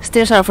stairs.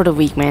 Stairs are for the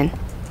weak, man.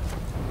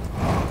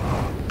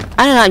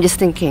 I don't know, I'm just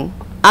thinking.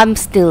 I'm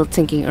still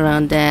thinking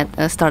around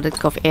that started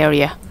cove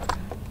area.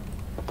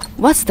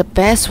 What's the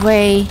best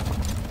way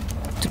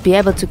to be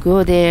able to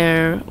go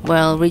there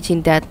while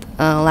reaching that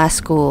last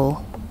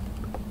school?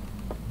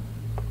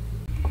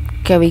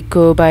 Can we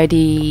go by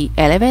the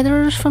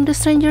elevators from the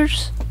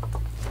strangers?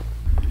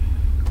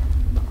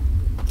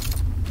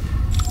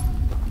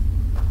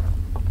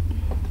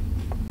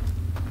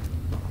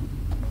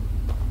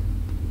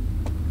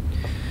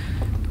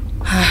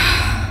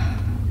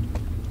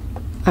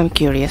 I'm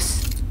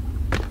curious.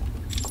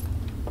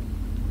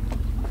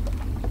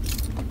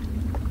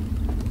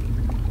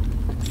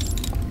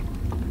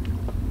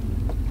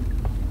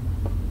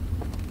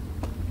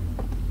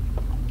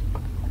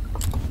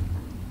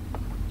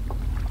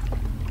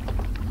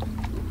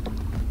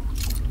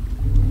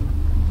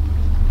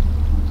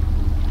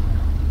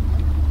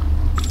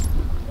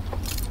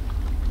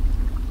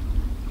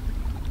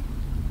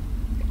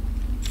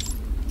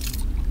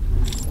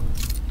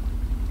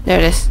 There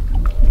it is.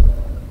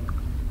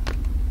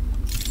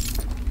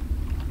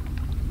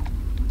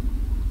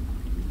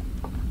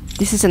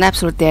 This is an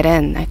absolute dead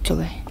end,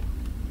 actually.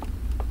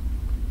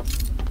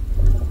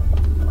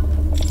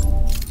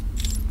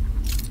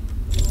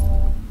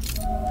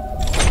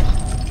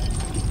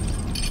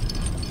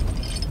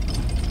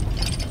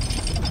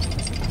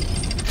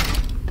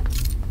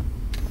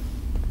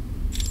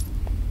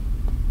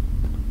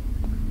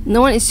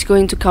 No one is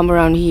going to come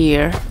around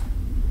here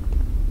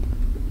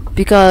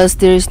because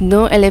there is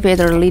no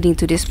elevator leading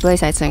to this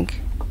place, I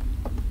think.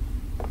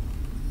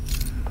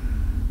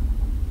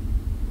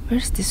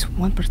 Where's this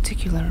one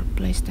particular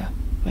place though?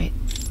 Wait.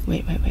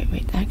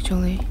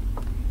 Actually,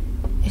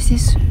 is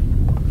this...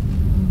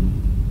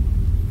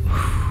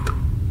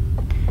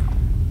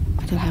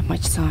 I don't have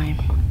much time.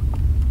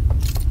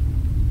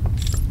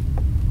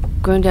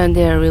 Going down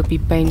there will be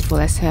painful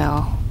as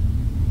hell.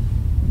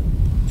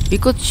 We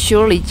could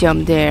surely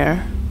jump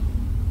there.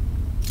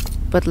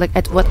 But like,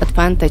 at what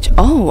advantage?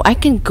 Oh, I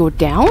can go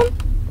down?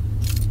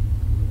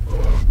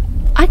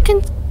 I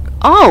can...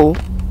 Oh!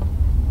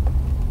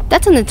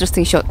 That's an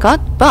interesting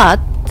shortcut, but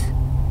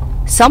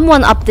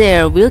someone up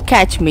there will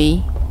catch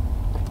me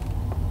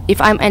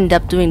if I end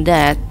up doing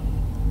that.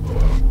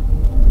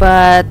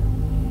 But...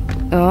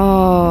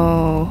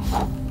 Oh...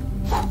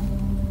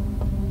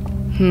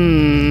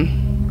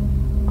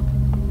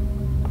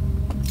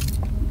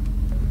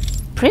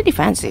 Pretty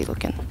fancy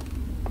looking.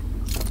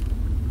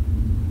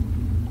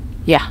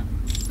 Yeah.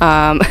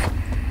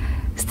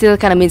 Still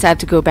kind of means I have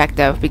to go back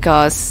though,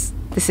 because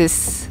this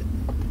is...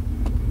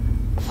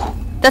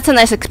 That's a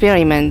nice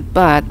experiment,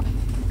 but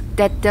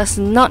that does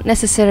not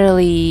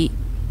necessarily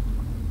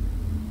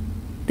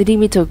lead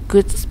me to a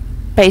good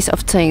pace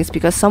of things,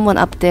 because someone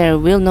up there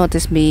will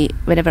notice me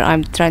whenever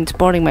I'm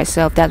transporting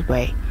myself that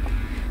way.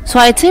 So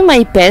I think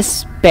my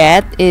best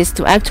bet is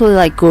to actually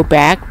like go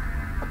back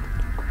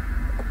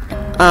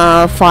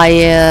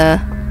via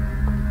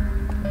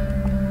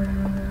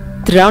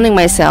drowning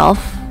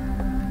myself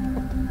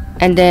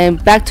and then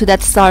back to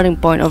that starting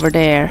point over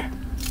there.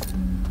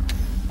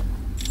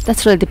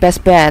 That's really the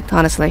best bet,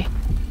 honestly,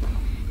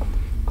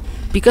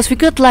 because we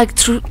got like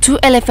two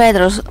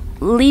elevators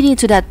leading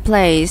to that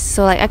place,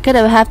 so like I could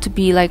have to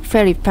be like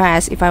very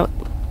fast if I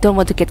don't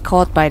want to get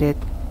caught by it.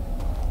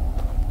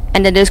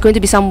 And then there's going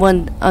to be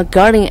someone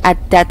guarding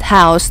at that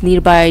house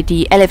nearby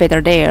the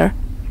elevator there.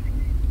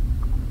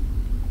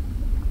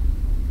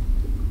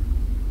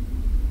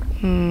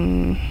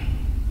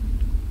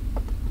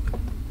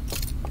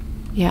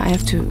 Yeah, I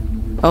have to...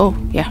 Oh,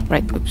 yeah,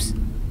 right, oops.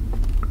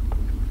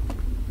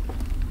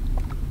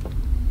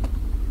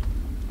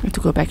 I have to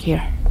go back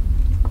here.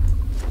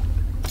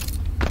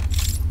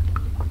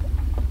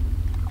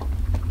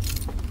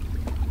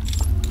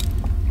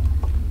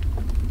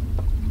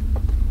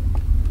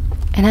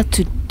 And I have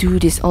to do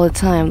this all the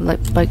time,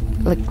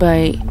 like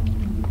by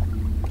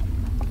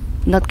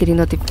not getting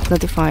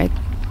notified.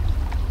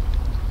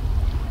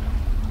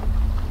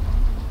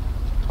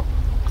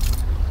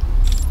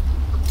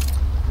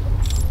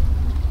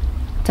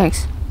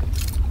 Thanks.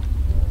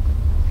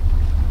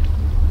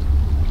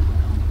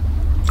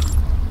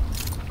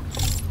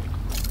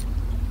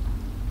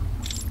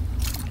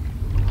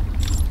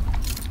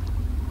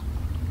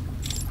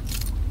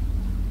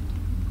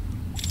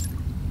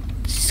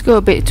 Just go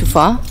a bit too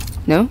far.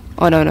 No?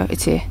 Oh no,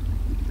 it's here.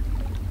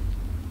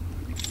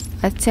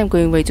 I think I'm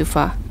going way too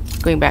far.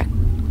 Going back.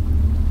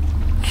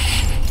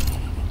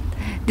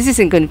 This is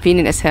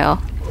inconvenient as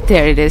hell.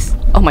 There it is.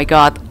 Oh my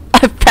god.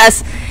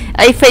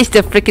 I faced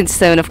the freaking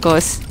stone, of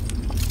course.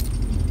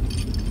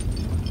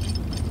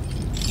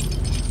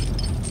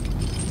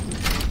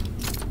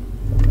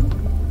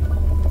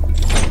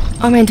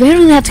 Oh man, do I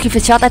really have to give a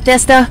shot at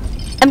this though?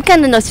 I'm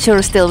kinda not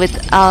sure still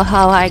with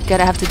how I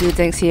gotta have to do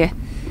things here.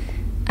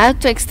 I have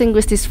to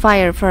extinguish this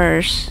fire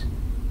first.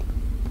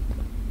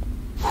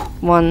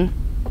 1,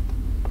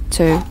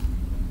 2,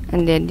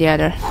 and then the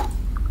other.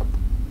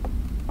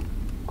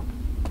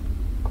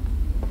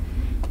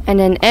 And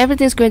then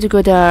everything's going to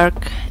go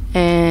dark,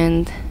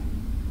 and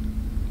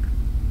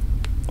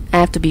I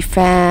have to be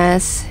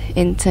fast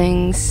in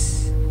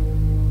things.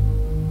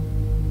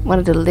 One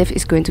of the lift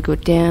is going to go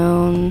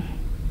down.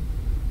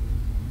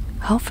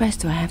 How fast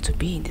do I have to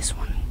be in this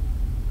one?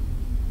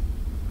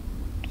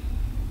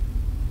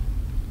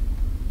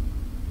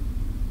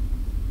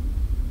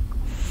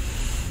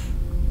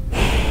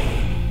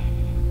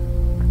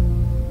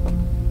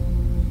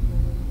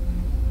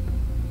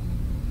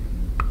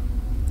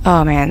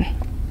 Oh man,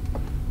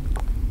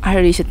 I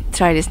really should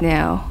try this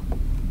now.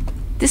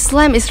 This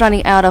lamp is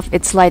running out of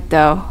its light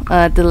though.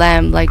 The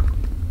lamp like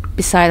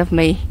beside of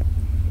me.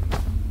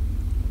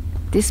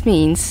 This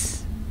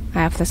means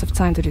I have less of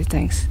time to do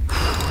things.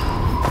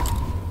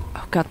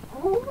 Oh god.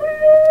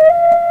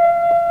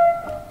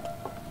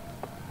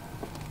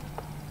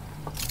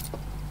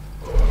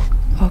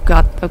 Oh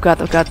god, oh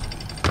god, oh god.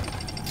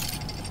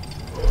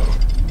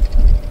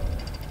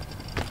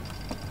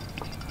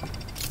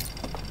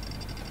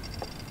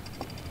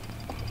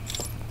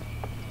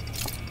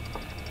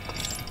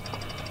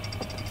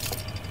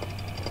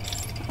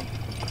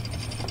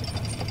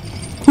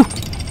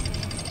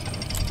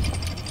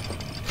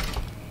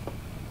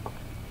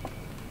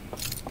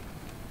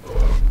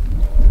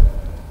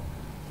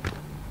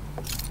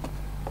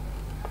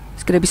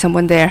 gonna be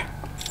someone there.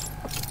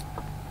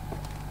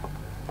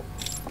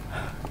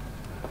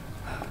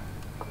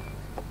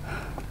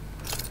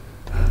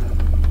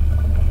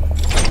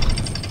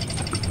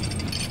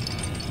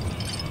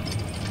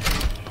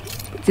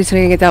 Just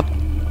ringing it up.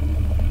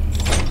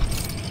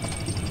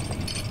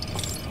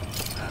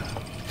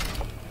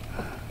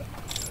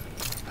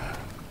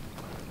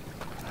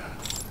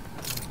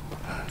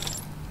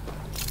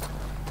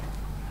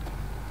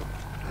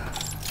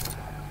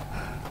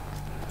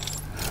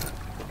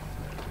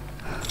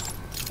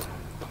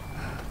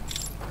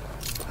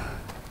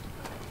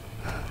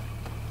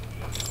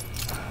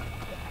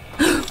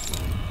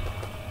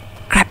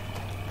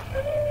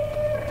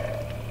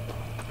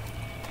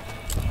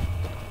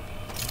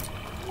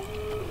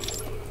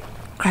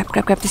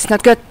 Crap, this is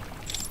not good.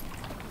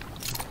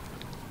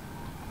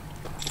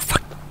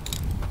 Fuck.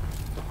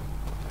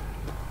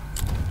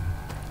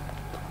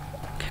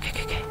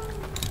 Okay.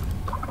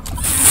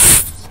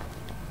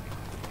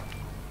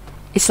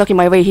 It's locking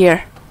my way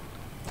here.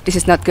 This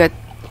is not good.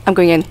 I'm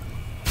going in.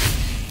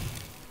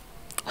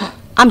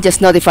 I'm just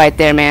notified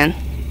there, man.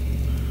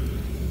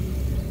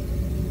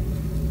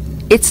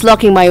 It's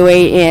locking my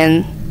way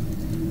in.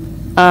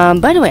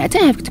 By the way, I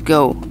think I have to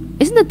go.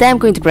 Isn't the dam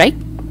going to break?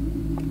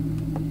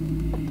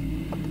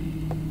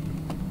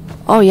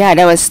 Oh yeah,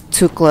 that was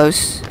too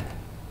close.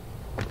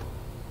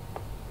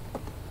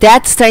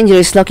 That stranger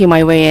is locking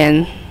my way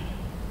in.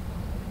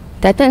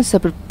 That dam's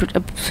about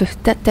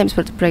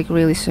to break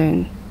really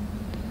soon.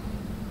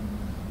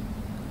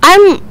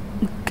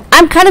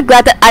 I'm kind of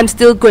glad that I'm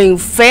still going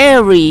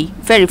very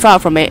far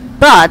from it,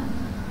 but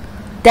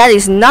that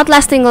is not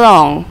lasting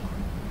long.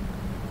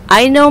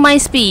 I know my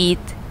speed,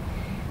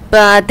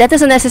 but that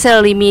doesn't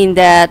necessarily mean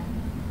that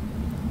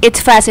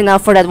it's fast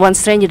enough for that one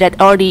stranger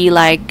that already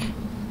like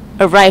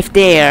arrived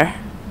there.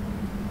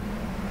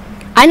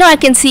 I know I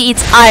can see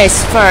its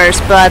eyes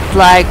first, but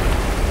like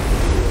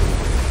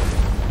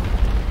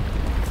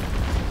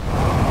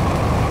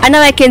I know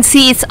I can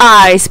see its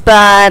eyes,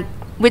 but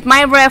with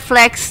my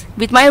reflex,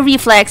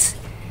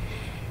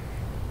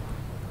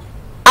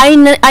 I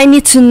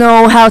need to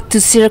know how to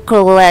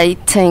circulate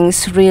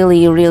things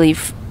really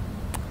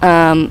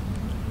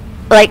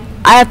like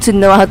I have to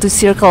know how to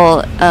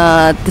circle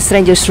the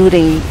stranger's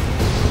routing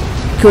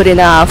good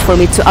enough for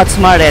me to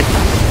outsmart it.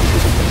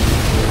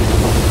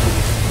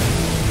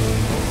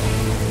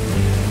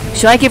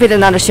 Should I give it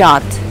another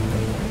shot?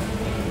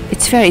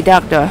 It's very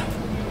dark though.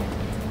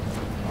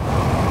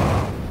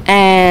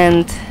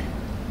 And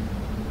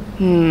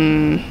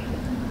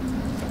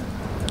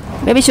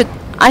maybe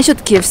I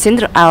should give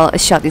Cinder Isle a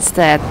shot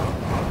instead.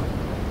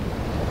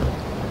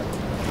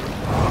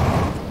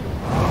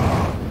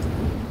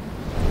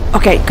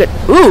 Okay, good.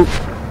 Ooh!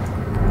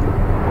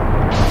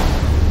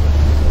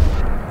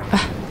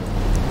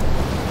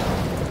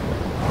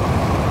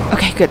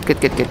 Okay,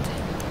 good.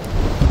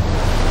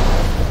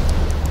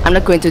 I'm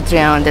not going to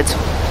drown. That's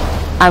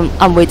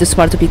I'm way too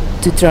smart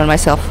to drown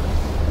myself.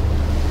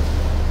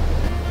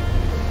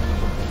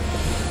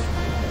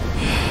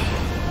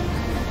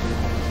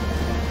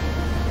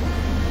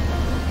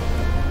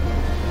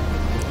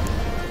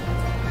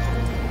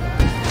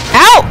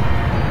 Ow!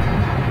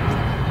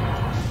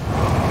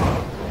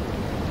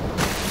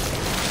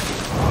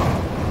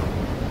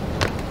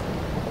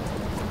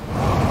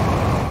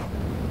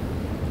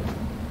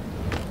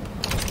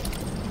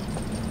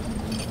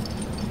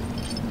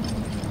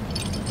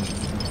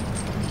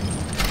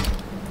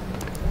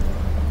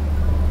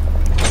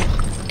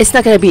 It's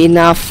not gonna be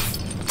enough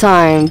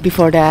time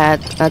before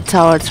that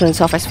tower turns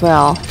off as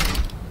well.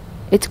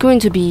 It's going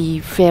to be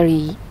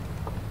very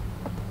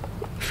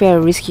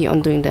risky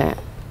on doing that.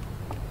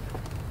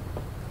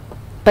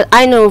 But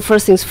I know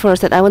first things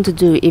first that I want to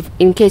do, if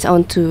in case I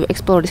want to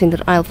explore this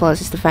Cinder Isle first,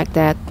 is the fact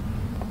that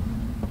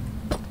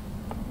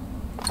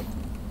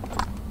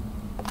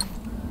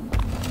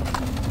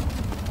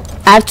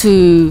I have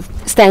to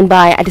stand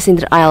by at the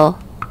Cinder Isle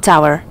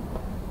tower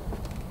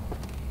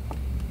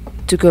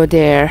to go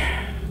there.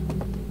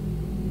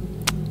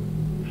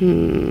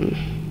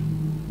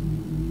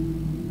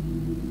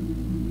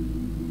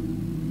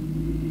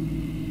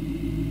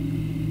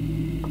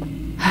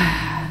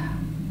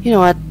 You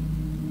know what?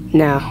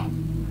 No,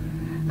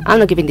 I'm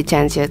not giving the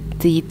chance yet.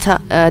 The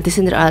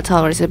Cinder Isle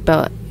tower is at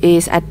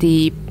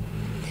the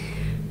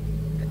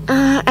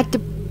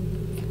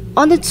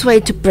on its way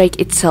to break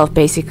itself,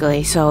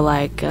 basically. So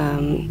like,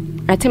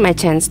 I think my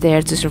chance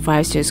there to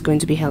survive is just going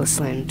to be hella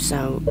slim.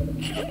 So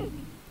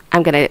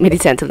I'm gonna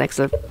meditate until next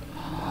loop.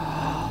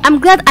 I'm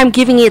glad I'm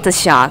giving it a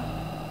shot,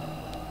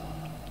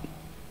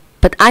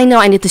 but I know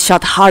I need to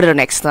shot harder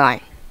next time.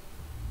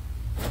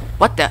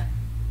 What the?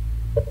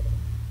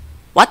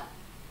 What?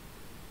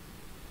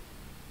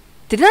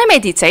 Didn't I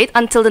meditate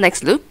until the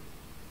next loop?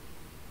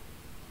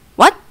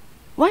 What?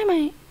 Why am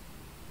I?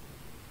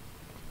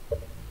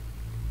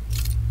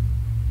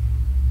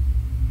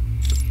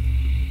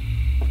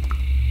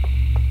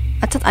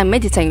 I thought I'm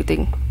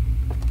meditating.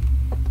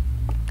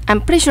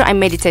 I'm pretty sure I'm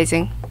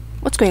meditating.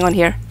 What's going on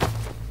here?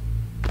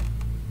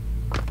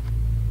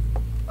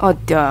 Oh,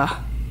 duh.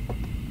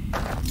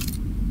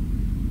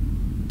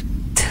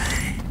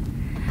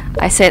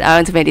 I said I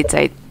want to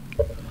meditate.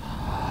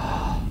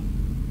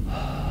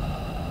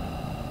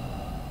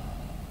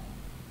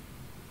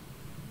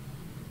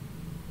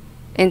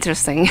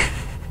 Interesting.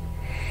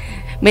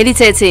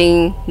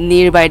 Meditating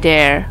nearby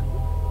there.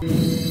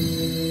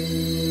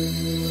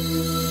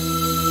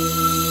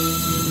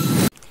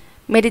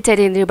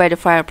 Meditating nearby the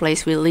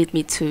fireplace will lead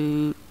me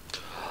to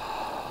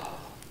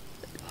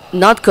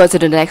not go to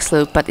the next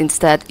loop, but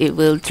instead it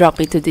will drop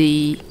me to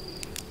the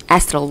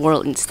astral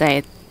world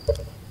instead.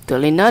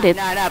 Totally not it.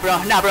 Nah,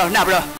 bro.